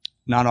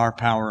 not our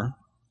power.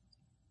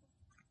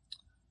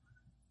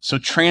 So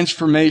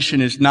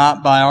transformation is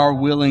not by our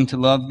willing to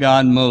love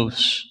God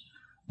most,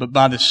 but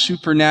by the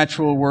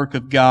supernatural work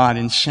of God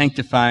in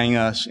sanctifying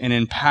us and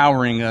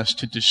empowering us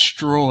to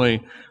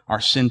destroy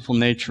our sinful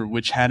nature,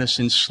 which had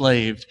us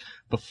enslaved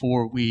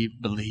before we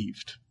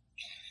believed.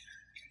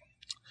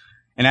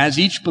 And as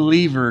each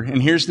believer,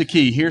 and here's the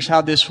key, here's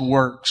how this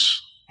works.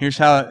 Here's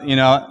how,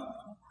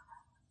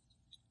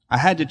 I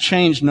had to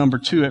change number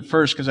 2 at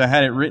first because I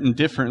had it written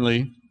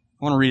differently.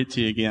 I want to read it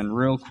to you again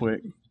real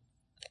quick.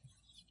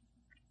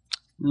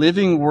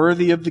 Living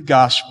worthy of the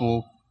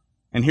gospel,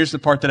 and here's the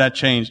part that I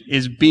changed,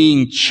 is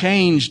being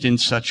changed in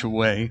such a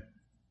way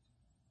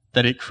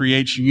that it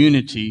creates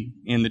unity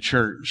in the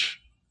church.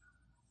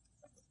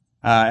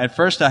 At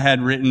first I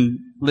had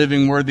written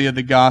living worthy of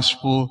the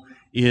gospel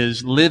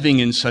is living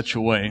in such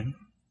a way.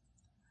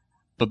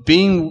 But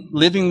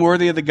living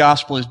worthy of the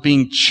gospel is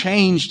being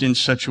changed in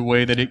such a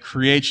way that it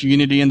creates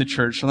unity in the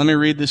church. So let me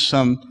read this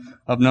sum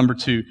of number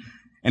 2.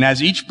 And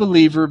as each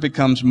believer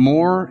becomes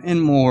more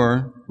and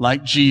more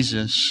like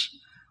Jesus,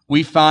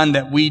 we find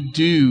that we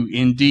do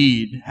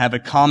indeed have a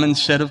common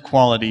set of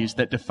qualities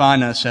that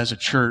define us as a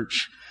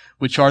church,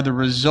 which are the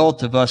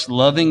result of us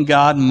loving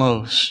God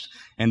most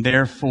and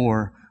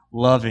therefore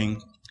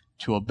loving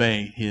to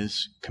obey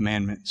His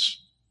commandments.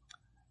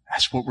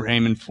 That's what we're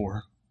aiming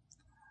for.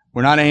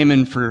 We're not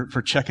aiming for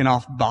checking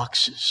off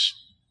boxes.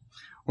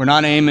 We're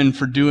not aiming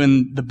for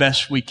doing the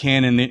best we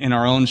can in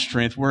our own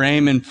strength. We're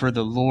aiming for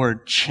the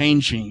Lord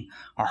changing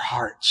our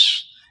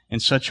hearts in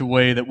such a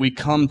way that we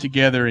come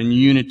together in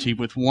unity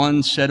with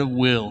one set of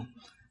will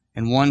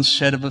and one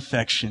set of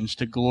affections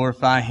to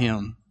glorify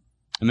Him.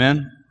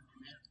 Amen?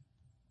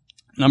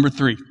 Number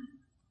 3.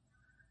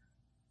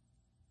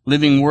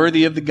 Living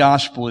worthy of the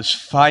gospel is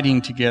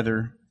fighting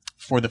together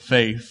for the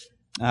faith.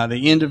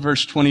 The end of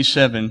verse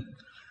 27,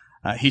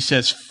 he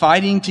says,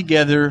 fighting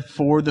together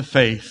for the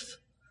faith,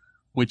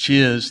 which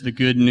is the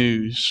good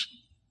news.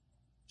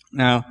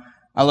 Now,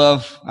 I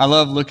love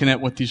looking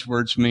at what these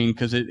words mean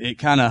because it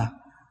kind of,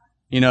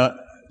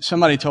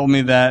 somebody told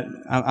me that,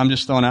 I'm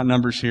just throwing out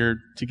numbers here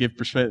to give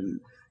perspective.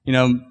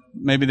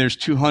 Maybe there's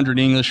 200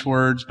 English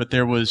words, but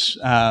there was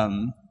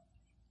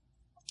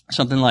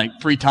something like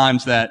 3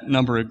 times that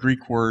number of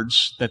Greek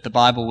words that the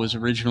Bible was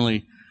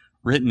originally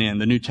written in.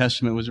 The New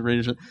Testament was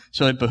originally.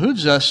 So it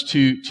behooves us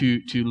to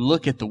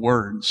look at the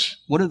words.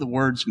 What do the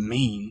words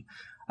mean?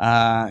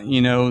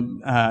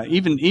 Even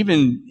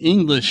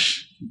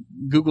English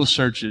Google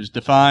searches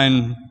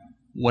define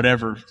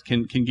whatever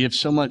can give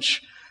so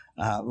much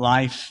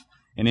life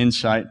and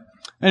insight.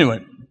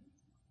 Anyway,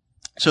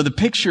 so the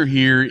picture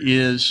here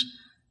is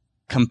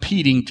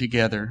competing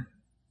together,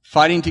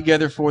 fighting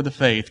together for the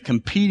faith,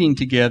 competing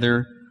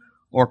together,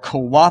 or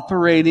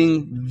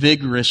cooperating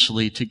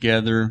vigorously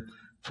together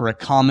for a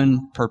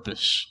common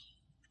purpose.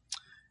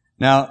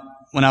 Now,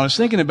 when I was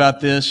thinking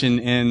about this in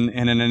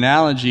an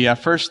analogy, I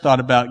first thought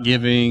about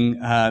giving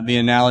the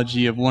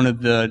analogy of one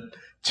of the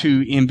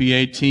 2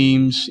 NBA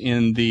teams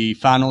in the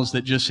finals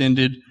that just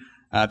ended,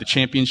 the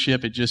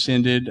championship. It just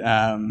ended,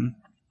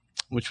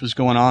 which was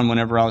going on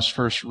whenever I was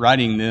first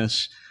writing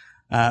this.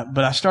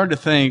 But I started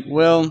to think,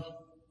 well,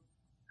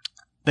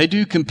 they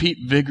do compete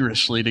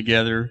vigorously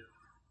together,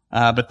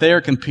 but they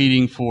are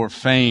competing for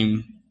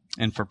fame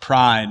and for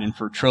pride and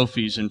for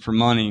trophies and for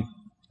money.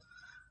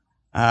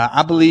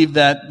 I believe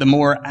that the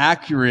more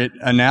accurate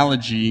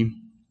analogy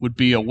would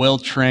be a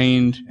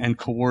well-trained and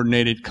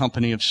coordinated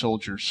company of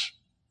soldiers.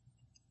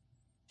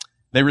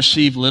 They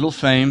receive little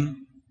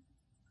fame,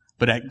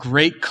 but at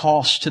great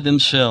cost to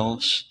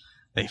themselves,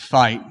 they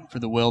fight for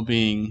the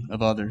well-being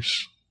of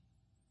others.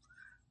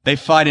 They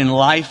fight in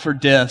life or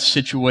death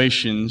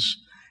situations,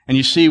 and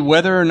you see,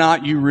 whether or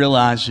not you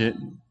realize it,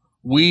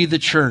 we, the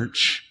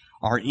church,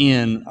 are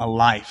in a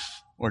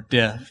life or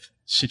death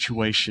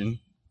situation.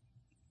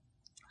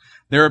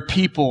 There are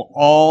people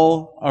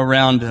all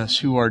around us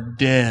who are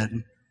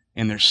dead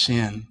in their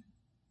sin.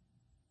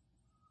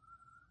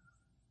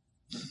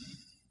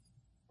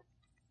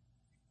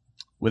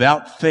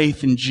 Without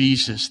faith in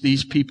Jesus,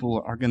 these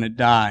people are going to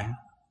die.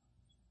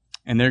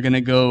 And they're going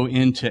to go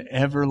into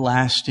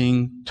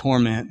everlasting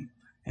torment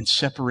and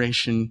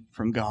separation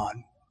from God.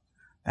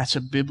 That's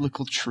a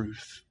biblical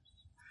truth.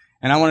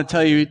 And I want to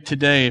tell you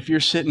today, if you're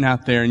sitting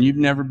out there and you've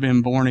never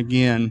been born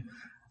again,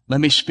 let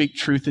me speak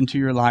truth into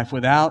your life.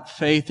 Without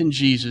faith in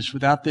Jesus,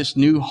 without this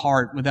new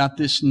heart, without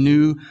this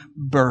new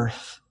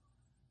birth,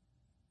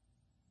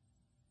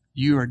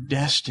 you are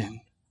destined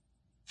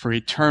for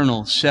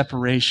eternal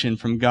separation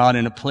from God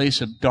in a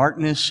place of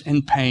darkness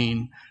and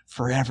pain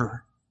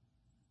forever.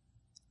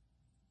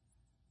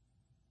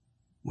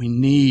 We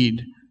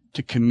need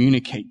to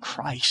communicate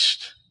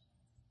Christ,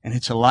 and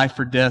it's a life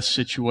or death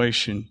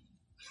situation.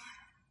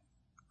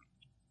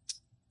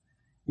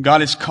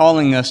 God is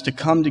calling us to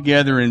come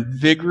together and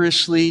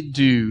vigorously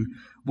do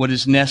what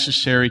is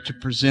necessary to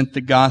present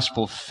the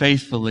gospel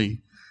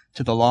faithfully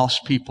to the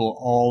lost people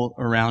all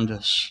around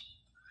us.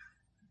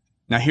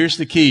 Now here's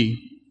the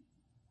key,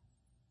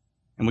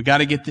 and we got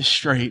to get this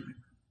straight.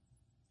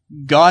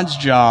 God's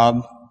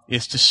job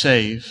is to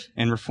save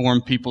and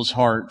reform people's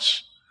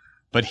hearts,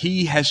 but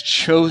He has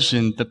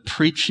chosen the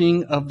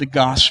preaching of the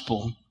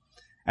gospel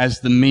as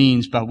the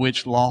means by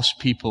which lost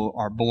people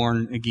are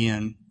born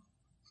again.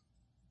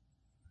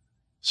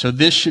 So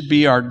this should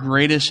be our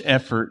greatest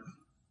effort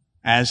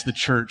as the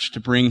church to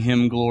bring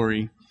Him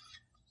glory,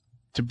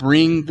 to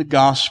bring the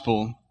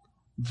gospel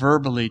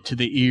verbally to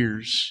the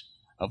ears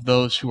of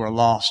those who are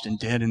lost and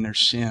dead in their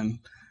sin,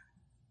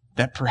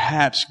 that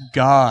perhaps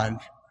God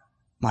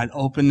might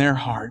open their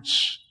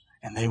hearts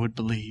and they would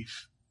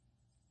believe.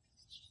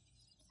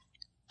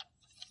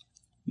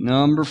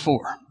 Number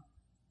 4.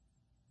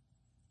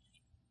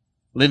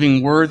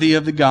 Living worthy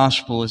of the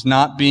gospel is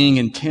not being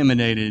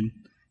intimidated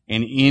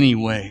in any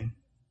way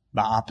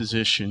by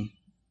opposition.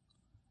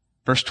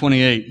 Verse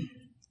 28.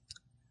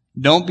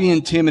 Don't be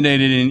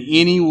intimidated in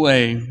any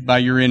way by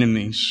your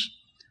enemies.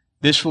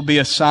 This will be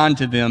a sign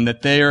to them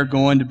that they are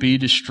going to be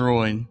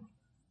destroyed,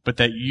 but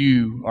that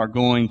you are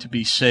going to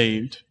be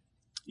saved,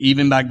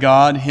 even by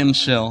God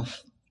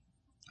Himself.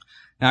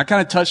 Now, I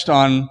kind of touched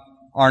on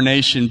our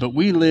nation, but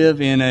we live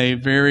in a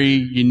very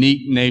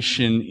unique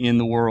nation in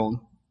the world.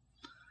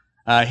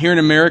 Here in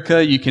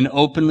America, you can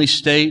openly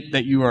state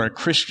that you are a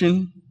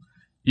Christian.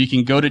 You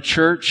can go to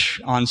church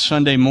on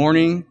Sunday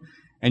morning,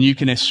 and you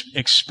can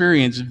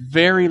experience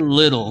very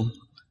little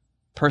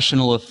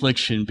personal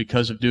affliction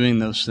because of doing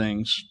those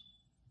things.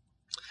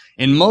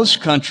 In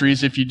most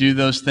countries, if you do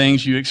those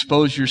things, you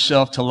expose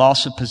yourself to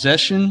loss of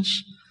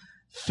possessions,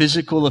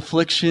 physical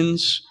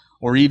afflictions,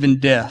 or even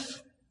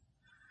death.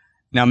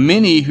 Now,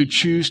 many who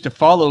choose to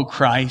follow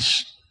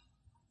Christ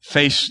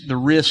face the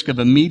risk of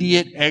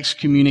immediate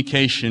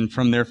excommunication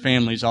from their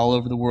families all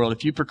over the world.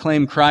 If you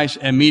proclaim Christ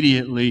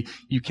immediately,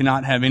 you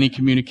cannot have any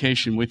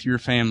communication with your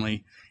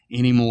family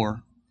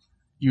anymore.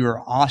 You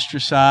are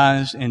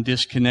ostracized and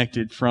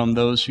disconnected from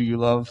those who you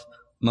love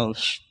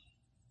most.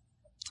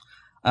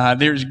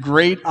 There's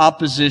great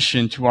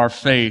opposition to our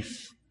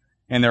faith,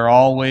 and there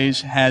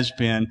always has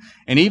been.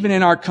 And even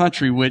in our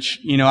country, which,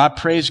 I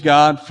praise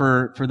God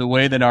for the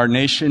way that our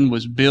nation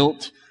was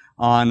built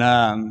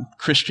on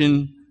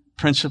Christian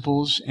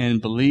principles and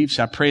beliefs.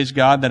 I praise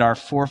God that our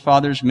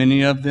forefathers,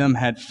 many of them,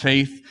 had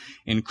faith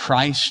in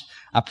Christ.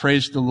 I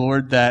praise the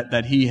Lord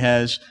that He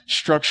has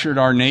structured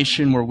our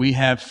nation where we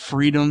have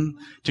freedom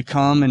to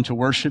come and to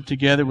worship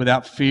together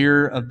without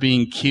fear of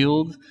being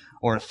killed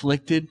or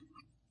afflicted.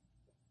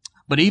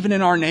 But even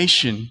in our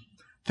nation,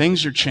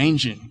 things are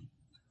changing.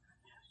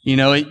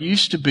 It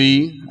used to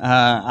be,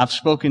 I've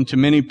spoken to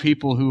many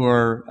people who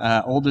are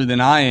older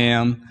than I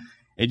am.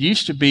 It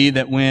used to be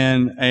that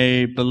when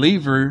a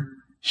believer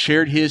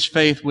shared his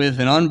faith with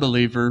an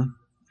unbeliever,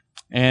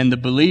 and the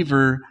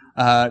believer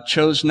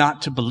chose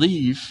not to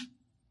believe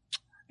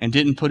and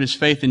didn't put his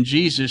faith in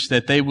Jesus,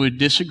 that they would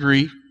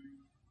disagree.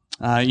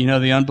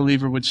 The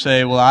unbeliever would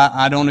say, well,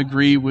 I don't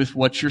agree with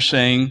what you're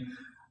saying.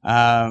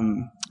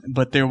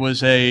 But there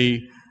was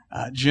a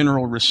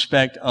general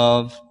respect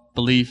of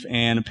belief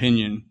and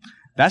opinion.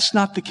 That's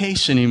not the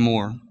case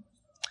anymore.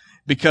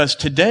 Because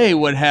today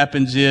what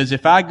happens is,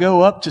 if I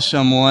go up to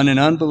someone, an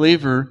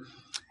unbeliever,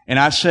 and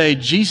I say,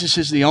 Jesus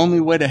is the only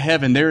way to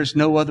heaven, there is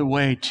no other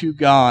way to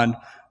God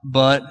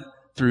but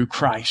through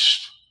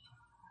Christ,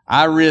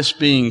 I risk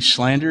being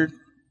slandered.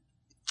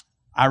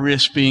 I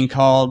risk being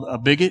called a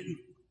bigot.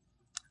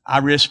 I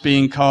risk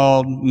being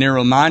called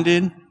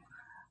narrow-minded.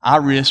 I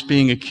risk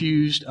being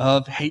accused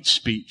of hate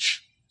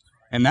speech.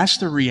 And that's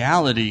the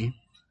reality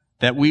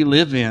that we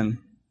live in.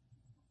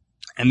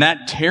 And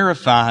that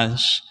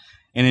terrifies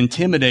and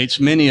intimidates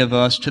many of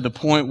us to the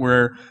point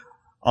where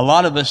a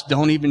lot of us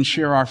don't even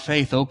share our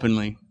faith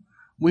openly.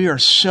 We are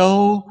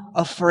so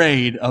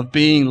afraid of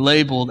being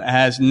labeled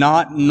as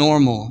not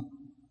normal.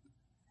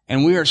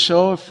 And we are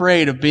so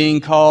afraid of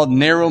being called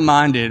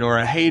narrow-minded or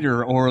a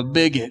hater or a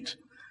bigot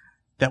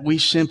that we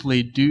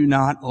simply do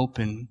not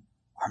open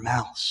our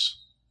mouths.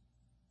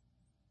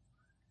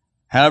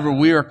 However,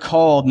 we are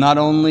called not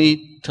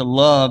only to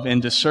love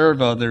and to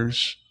serve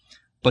others,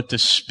 but to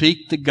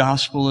speak the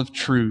gospel of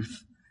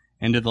truth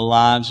and to the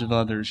lives of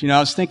others. I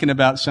was thinking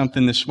about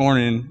something this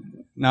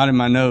morning, not in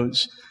my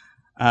notes.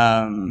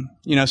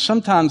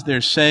 Sometimes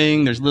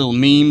there's little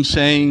meme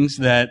sayings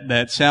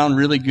that sound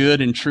really good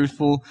and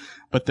truthful,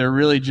 but they're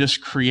really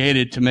just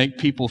created to make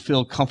people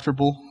feel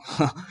comfortable,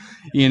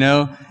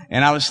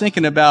 And I was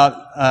thinking about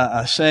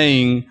a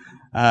saying,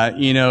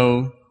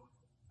 tell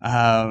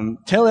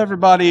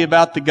everybody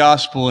about the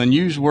gospel and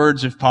use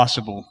words if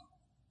possible.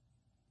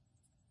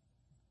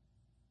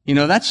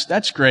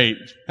 That's great.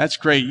 That's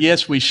great.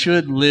 Yes, we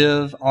should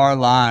live our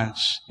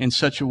lives in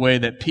such a way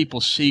that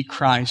people see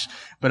Christ.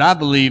 But I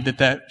believe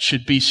that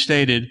should be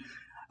stated,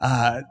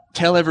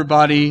 tell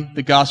everybody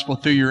the gospel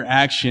through your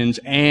actions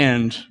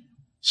and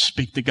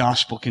speak the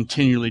gospel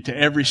continually to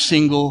every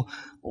single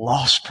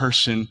lost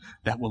person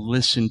that will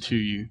listen to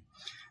you.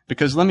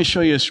 Because let me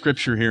show you a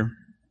scripture here.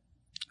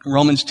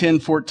 Romans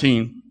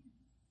 10:14.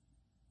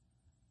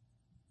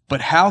 But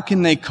how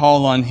can they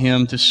call on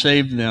him to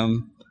save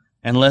them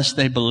unless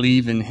they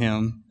believe in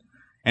him?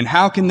 And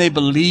how can they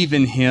believe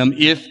in him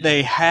if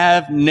they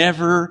have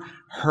never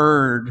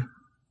heard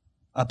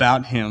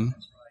about him?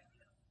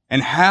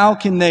 And how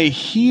can they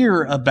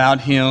hear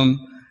about him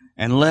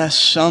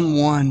unless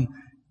someone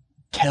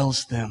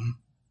tells them?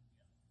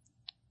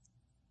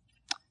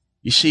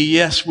 You see,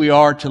 yes, we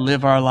are to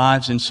live our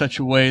lives in such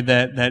a way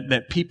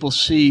that people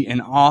see an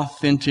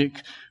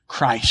authentic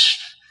Christ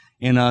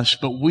in us,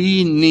 but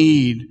we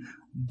need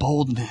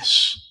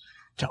boldness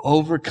to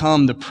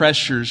overcome the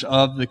pressures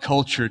of the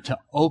culture, to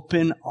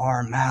open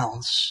our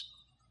mouths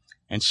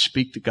and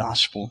speak the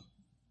gospel.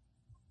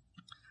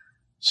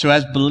 So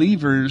as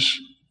believers,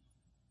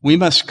 we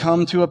must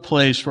come to a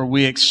place where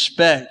we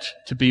expect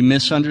to be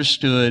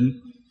misunderstood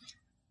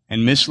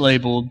and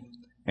mislabeled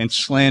and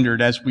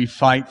slandered as we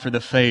fight for the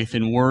faith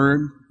in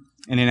word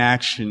and in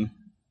action.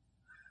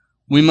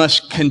 We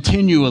must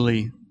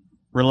continually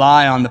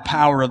rely on the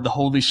power of the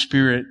Holy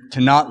Spirit to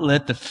not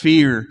let the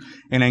fear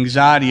and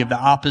anxiety of the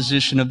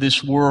opposition of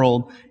this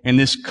world and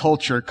this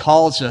culture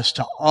cause us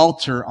to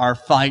alter our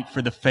fight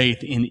for the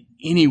faith in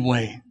any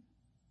way.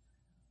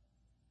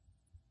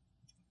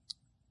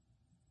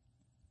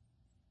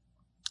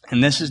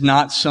 And this is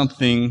not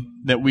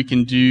something that we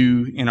can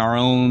do in our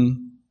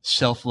own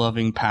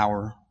self-loving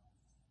power,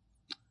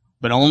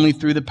 but only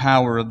through the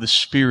power of the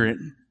Spirit,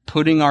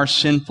 putting our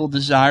sinful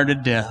desire to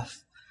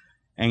death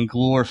and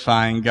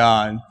glorifying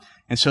God.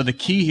 And so the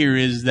key here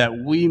is that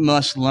we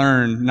must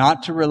learn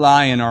not to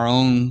rely on our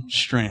own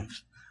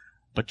strength,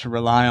 but to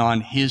rely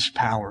on His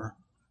power.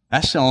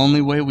 That's the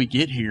only way we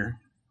get here,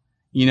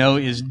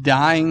 is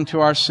dying to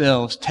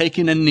ourselves,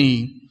 taking a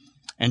knee,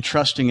 and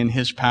trusting in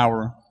His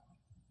power.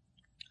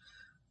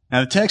 Now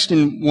the text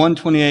in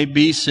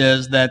 128b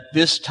says that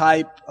this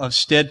type of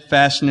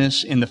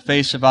steadfastness in the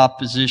face of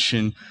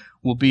opposition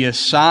will be a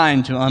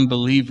sign to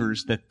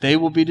unbelievers that they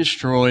will be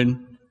destroyed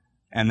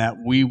and that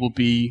we will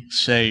be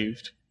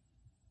saved.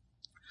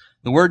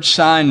 The word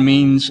sign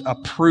means a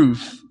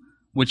proof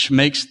which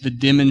makes the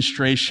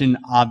demonstration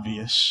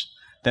obvious,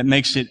 that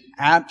makes it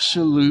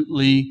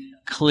absolutely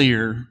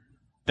clear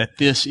that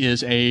this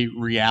is a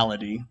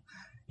reality.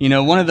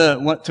 One of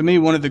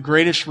the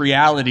greatest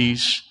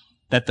realities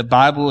that the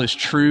Bible is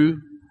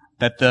true,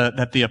 that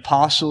the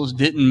apostles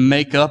didn't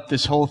make up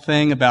this whole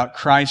thing about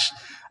Christ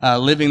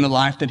living the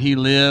life that He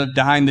lived,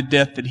 dying the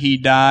death that He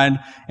died,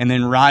 and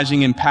then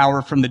rising in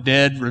power from the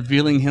dead,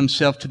 revealing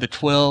Himself to the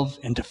 12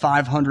 and to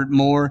 500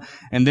 more,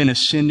 and then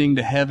ascending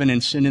to heaven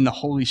and sending the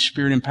Holy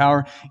Spirit in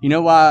power. You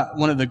know why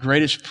one of the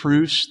greatest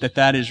proofs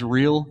that is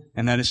real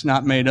and that it's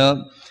not made up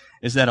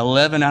is that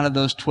 11 out of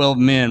those 12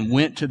 men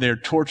went to their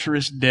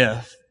torturous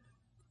death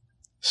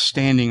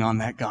standing on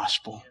that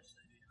gospel.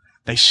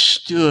 They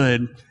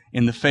stood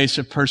in the face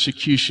of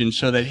persecution,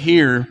 so that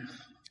here,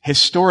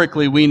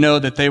 historically, we know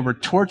that they were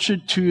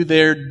tortured to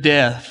their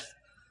death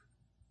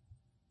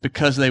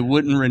because they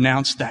wouldn't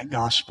renounce that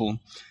gospel.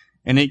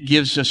 And it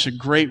gives us a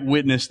great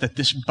witness that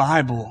this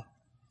Bible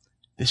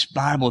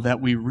that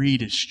we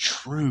read is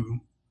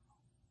true.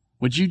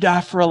 Would you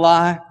die for a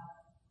lie?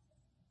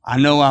 I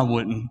know I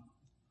wouldn't.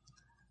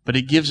 But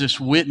it gives us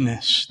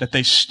witness that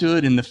they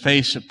stood in the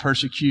face of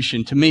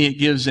persecution. To me, it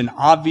gives an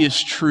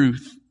obvious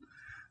truth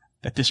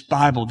that this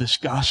Bible, this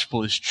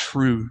gospel is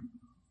true.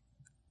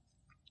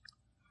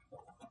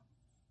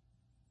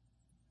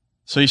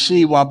 So you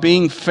see, while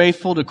being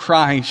faithful to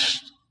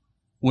Christ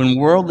when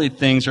worldly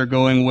things are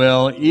going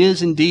well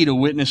is indeed a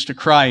witness to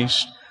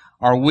Christ,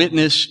 our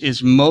witness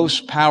is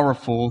most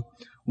powerful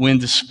when,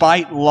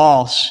 despite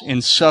loss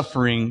and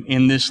suffering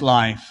in this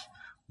life,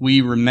 we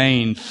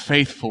remain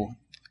faithful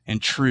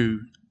and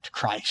true to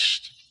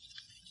Christ.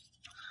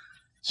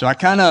 So I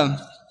kind of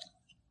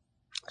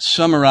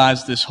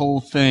summarize this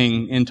whole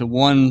thing into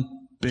one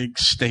big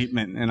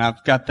statement, and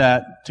I've got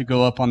that to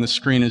go up on the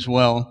screen as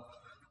well.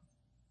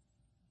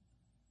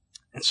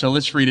 And so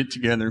let's read it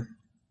together.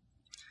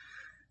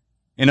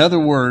 In other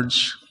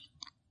words,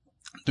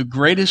 the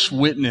greatest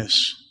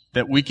witness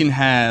that we can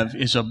have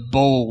is a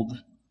bold,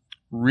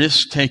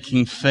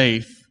 risk-taking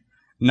faith,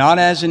 not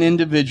as an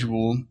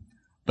individual,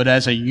 but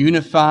as a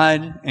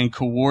unified and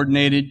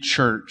coordinated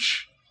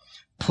church,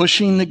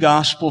 pushing the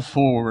gospel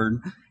forward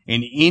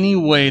in any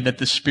way that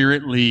the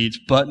Spirit leads,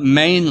 but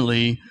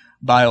mainly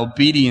by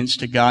obedience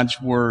to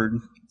God's word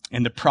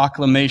and the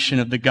proclamation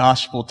of the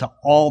gospel to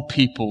all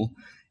people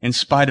in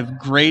spite of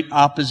great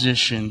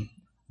opposition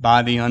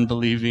by the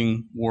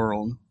unbelieving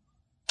world.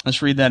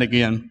 Let's read that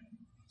again.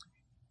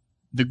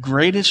 The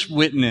greatest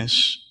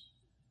witness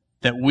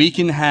that we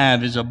can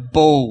have is a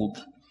bold,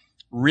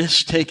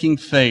 risk-taking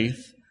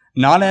faith,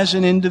 not as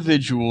an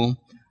individual,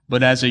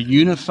 but as a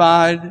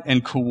unified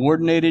and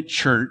coordinated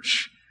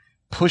church,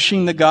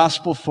 pushing the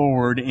gospel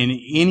forward in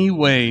any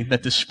way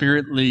that the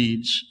Spirit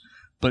leads,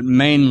 but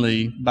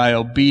mainly by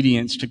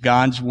obedience to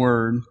God's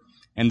word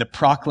and the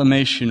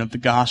proclamation of the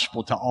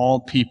gospel to all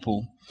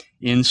people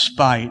in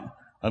spite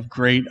of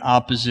great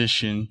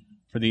opposition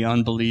from the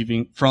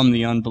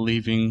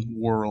unbelieving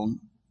world.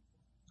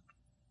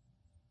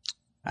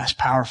 That's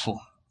powerful.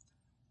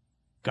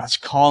 God's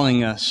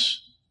calling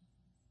us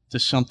to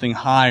something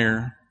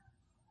higher.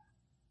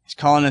 He's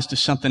calling us to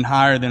something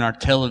higher than our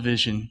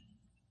television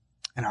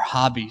and our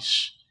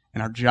hobbies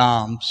and our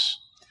jobs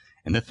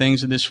and the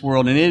things of this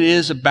world. And it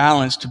is a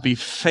balance to be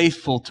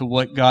faithful to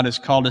what God has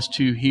called us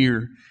to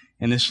here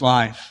in this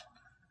life,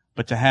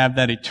 but to have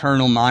that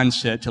eternal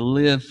mindset, to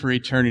live for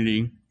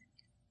eternity.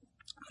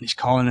 He's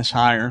calling us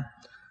higher.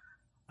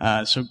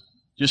 So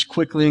just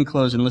quickly in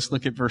closing, let's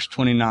look at verse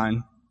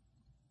 29.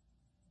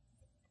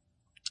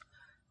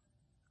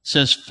 It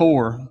says,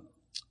 "For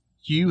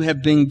you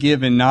have been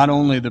given not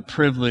only the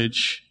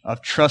privilege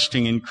of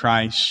trusting in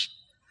Christ,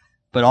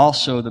 but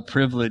also the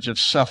privilege of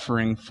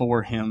suffering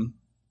for Him."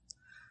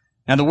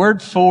 Now, the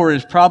word "for"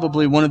 is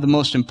probably one of the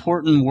most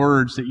important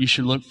words that you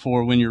should look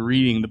for when you're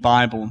reading the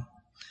Bible.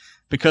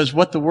 Because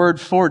what the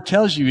word "for"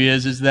 tells you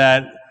is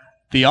that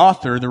the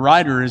author, the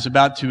writer, is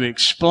about to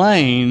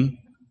explain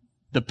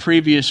the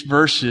previous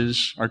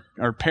verses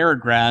or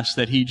paragraphs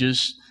that he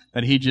just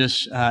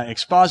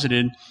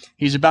exposited.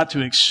 He's about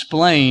to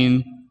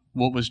explain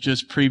what was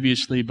just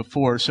previously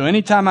before. So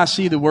anytime I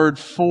see the word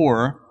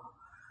 "for,"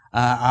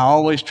 I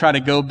always try to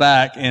go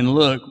back and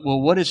look,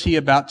 well, what is he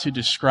about to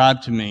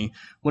describe to me?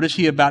 What is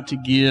he about to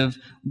give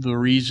the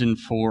reason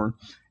for?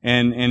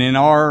 And in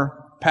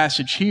our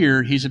passage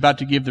here, he's about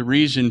to give the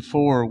reason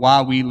for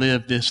why we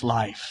live this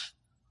life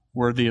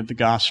worthy of the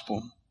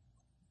gospel.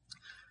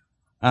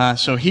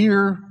 So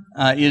here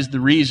is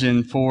the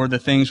reason for the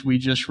things we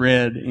just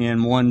read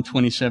in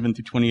 1:27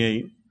 through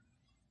 28.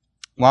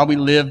 While we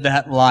live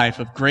that life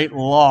of great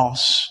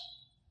loss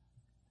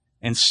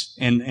and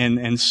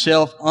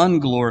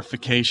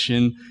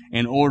self-unglorification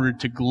in order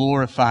to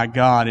glorify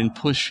God and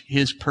push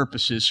His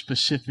purposes,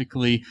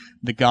 specifically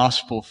the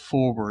gospel,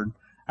 forward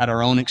at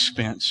our own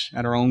expense,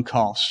 at our own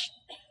cost.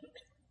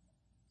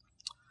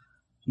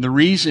 The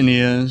reason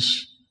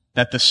is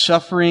that the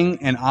suffering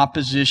and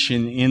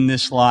opposition in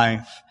this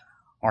life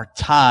are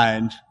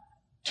tied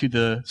to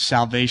the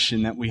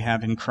salvation that we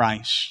have in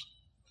Christ.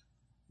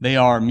 They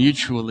are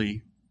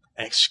mutually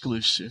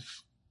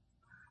exclusive.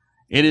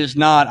 It is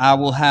not, I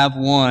will have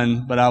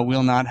one, but I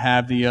will not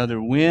have the other.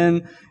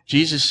 When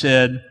Jesus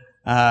said,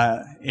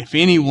 if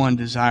anyone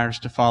desires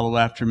to follow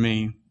after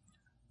me,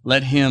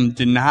 let him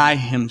deny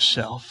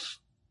himself.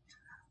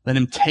 Let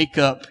him take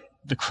up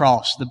the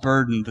cross, the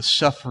burden, the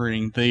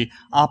suffering, the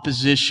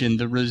opposition,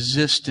 the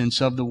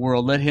resistance of the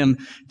world. Let him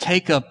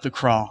take up the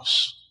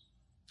cross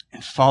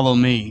and follow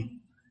me.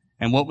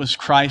 And what was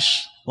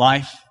Christ's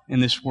life in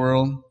this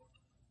world?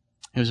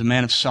 He was a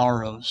man of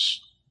sorrows.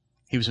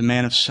 He was a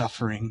man of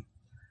suffering.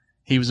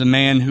 He was a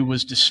man who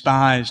was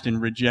despised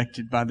and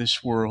rejected by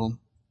this world.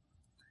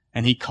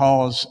 And He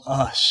calls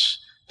us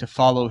to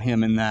follow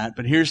Him in that.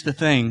 But here's the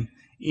thing.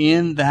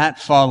 In that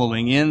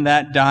following, in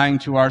that dying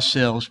to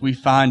ourselves, we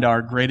find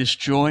our greatest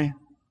joy.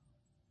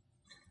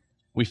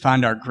 We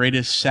find our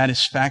greatest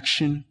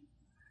satisfaction.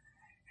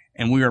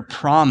 And we are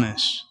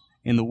promised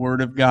in the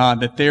Word of God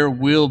that there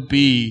will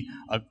be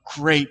a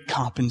great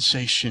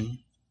compensation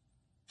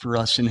for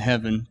us in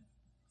heaven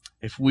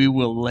if we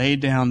will lay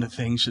down the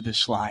things of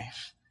this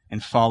life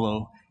and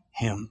follow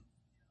Him.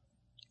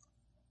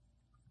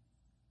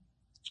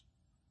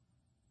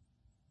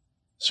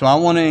 So I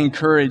want to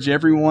encourage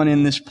everyone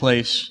in this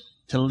place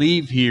to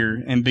leave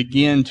here and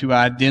begin to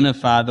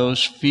identify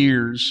those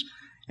fears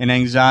and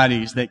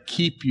anxieties that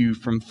keep you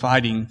from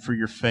fighting for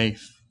your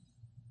faith.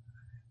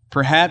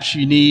 Perhaps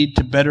you need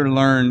to better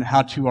learn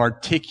how to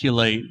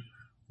articulate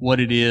what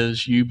it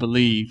is you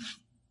believe.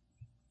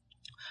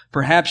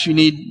 Perhaps you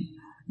need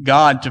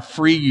God to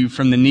free you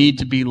from the need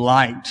to be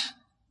liked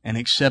and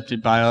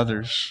accepted by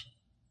others.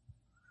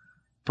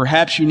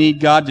 Perhaps you need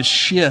God to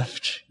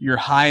shift your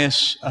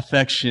highest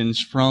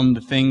affections from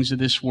the things of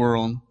this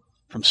world,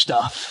 from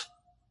stuff.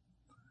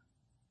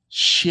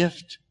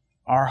 Shift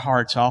our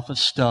hearts off of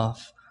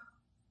stuff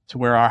to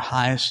where our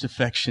highest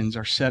affections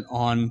are set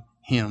on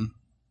Him.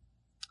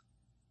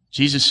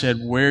 Jesus said,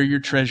 where your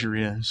treasure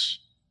is,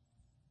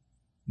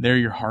 there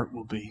your heart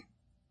will be.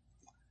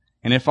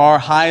 And if our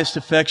highest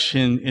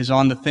affection is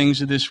on the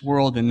things of this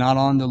world and not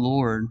on the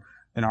Lord,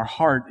 then our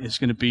heart is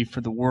going to be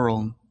for the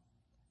world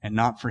and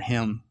not for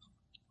Him.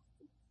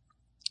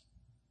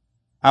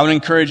 I would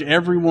encourage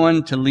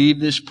everyone to leave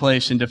this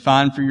place and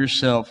define for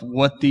yourself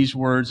what these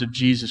words of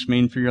Jesus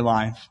mean for your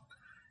life.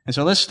 And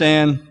so let's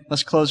stand,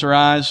 let's close our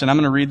eyes, and I'm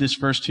going to read this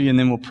verse to you, and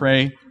then we'll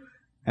pray,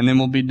 and then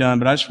we'll be done.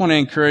 But I just want to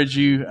encourage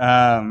you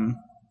to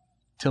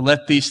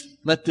let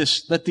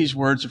these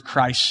words of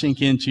Christ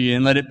sink into you,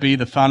 and let it be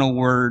the final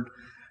word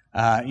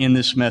in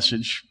this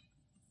message.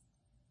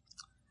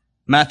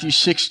 Matthew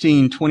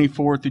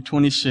 16:24 through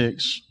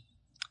 26.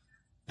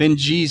 Then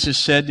Jesus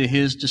said to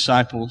His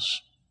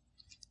disciples,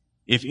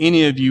 "If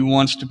any of you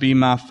wants to be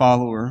my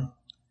follower,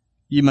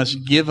 you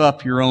must give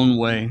up your own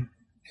way,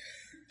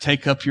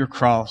 take up your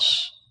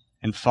cross,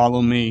 and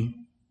follow me.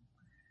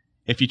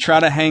 If you try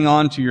to hang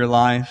on to your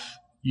life,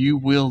 you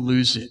will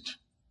lose it.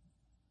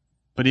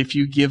 But if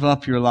you give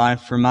up your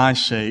life for my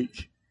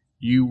sake,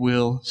 you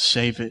will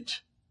save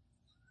it.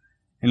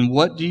 And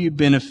what do you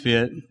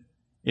benefit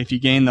if you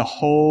gain the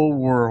whole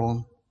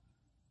world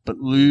but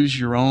lose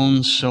your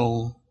own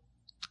soul?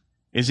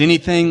 Is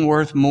anything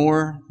worth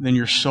more than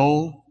your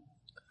soul?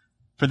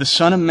 For the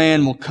Son of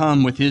Man will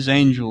come with His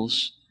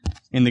angels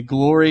in the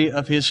glory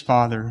of His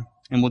Father,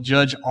 and will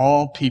judge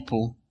all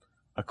people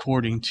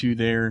according to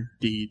their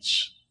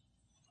deeds."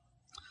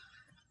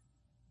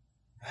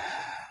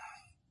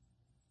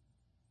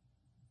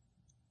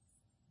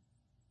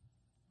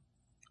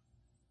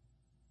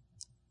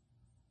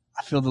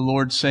 I feel the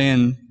Lord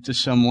saying to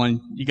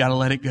someone, you got to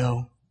let it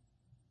go.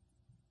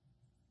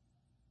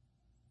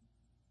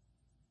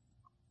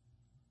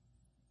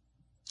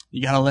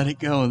 You got to let it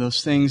go.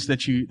 Those things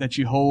that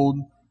you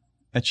hold,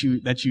 that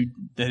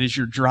is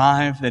your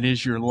drive, that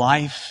is your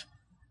life.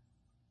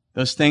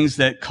 Those things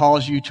that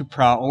cause you to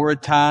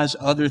prioritize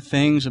other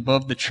things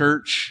above the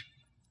church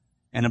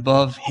and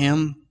above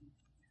Him.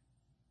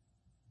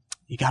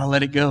 You got to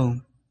let it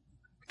go.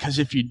 Because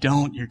if you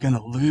don't, you're going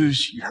to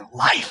lose your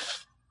life.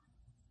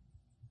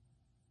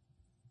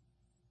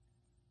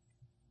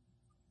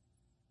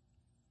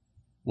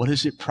 What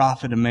does it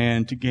profit a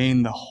man to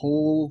gain the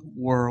whole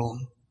world,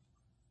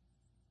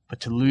 but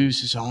to lose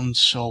his own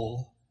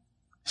soul?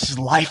 This is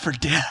life or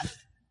death.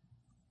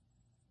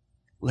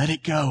 Let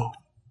it go.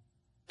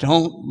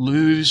 Don't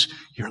lose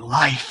your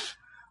life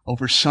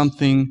over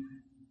something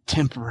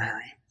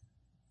temporary.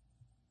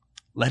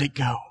 Let it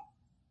go.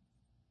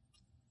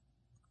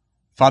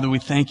 Father, we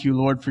thank you,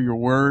 Lord, for your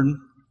word.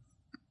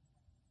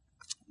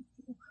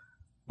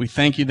 We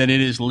thank you that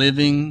it is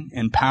living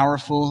and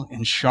powerful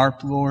and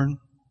sharp, Lord.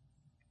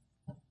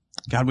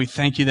 God, we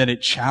thank you that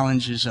it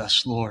challenges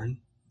us, Lord.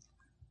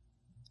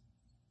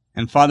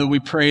 And Father, we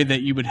pray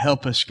that you would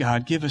help us,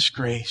 God. Give us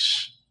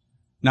grace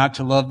not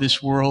to love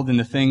this world and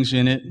the things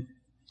in it,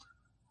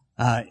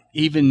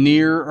 even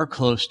near or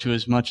close to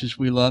as much as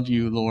we love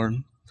you, Lord.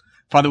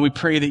 Father, we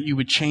pray that you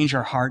would change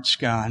our hearts,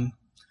 God.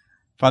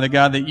 Father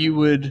God, that you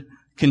would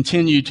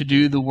continue to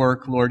do the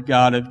work, Lord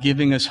God, of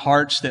giving us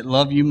hearts that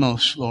love you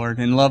most, Lord,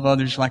 and love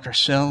others like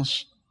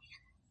ourselves.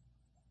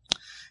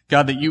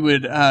 God, that you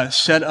would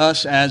set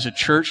us as a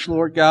church,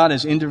 Lord God,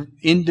 as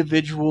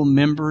individual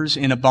members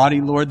in a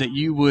body, Lord, that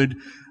you would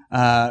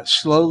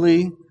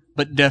slowly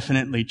but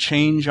definitely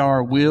change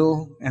our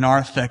will and our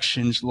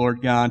affections,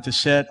 Lord God, to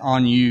set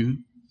on you,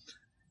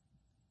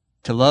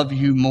 to love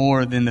you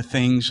more than the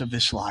things of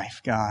this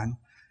life, God,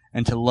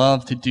 and to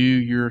love to do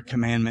your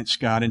commandments,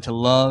 God, and to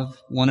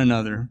love one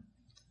another,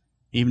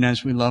 even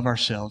as we love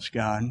ourselves,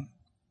 God.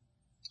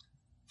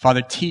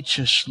 Father, teach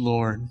us,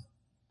 Lord,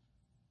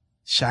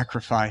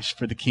 sacrifice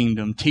for the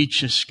kingdom.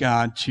 Teach us,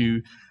 God,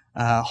 to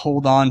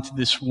hold on to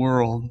this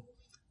world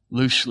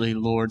loosely,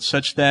 Lord,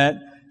 such that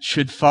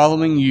should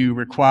following you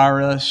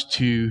require us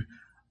to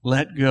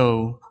let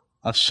go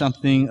of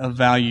something of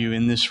value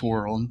in this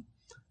world,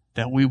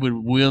 that we would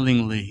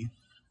willingly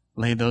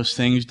lay those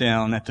things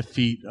down at the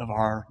feet of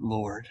our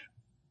Lord.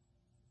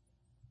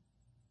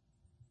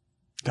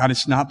 God,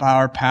 it's not by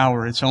our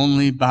power. It's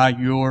only by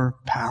your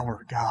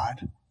power,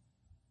 God.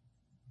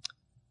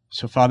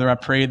 So, Father, I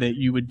pray that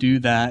you would do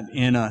that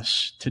in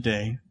us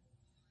today.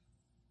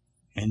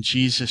 In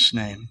Jesus'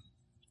 name,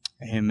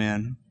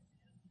 amen.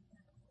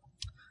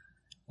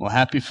 Well,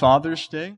 happy Father's Day.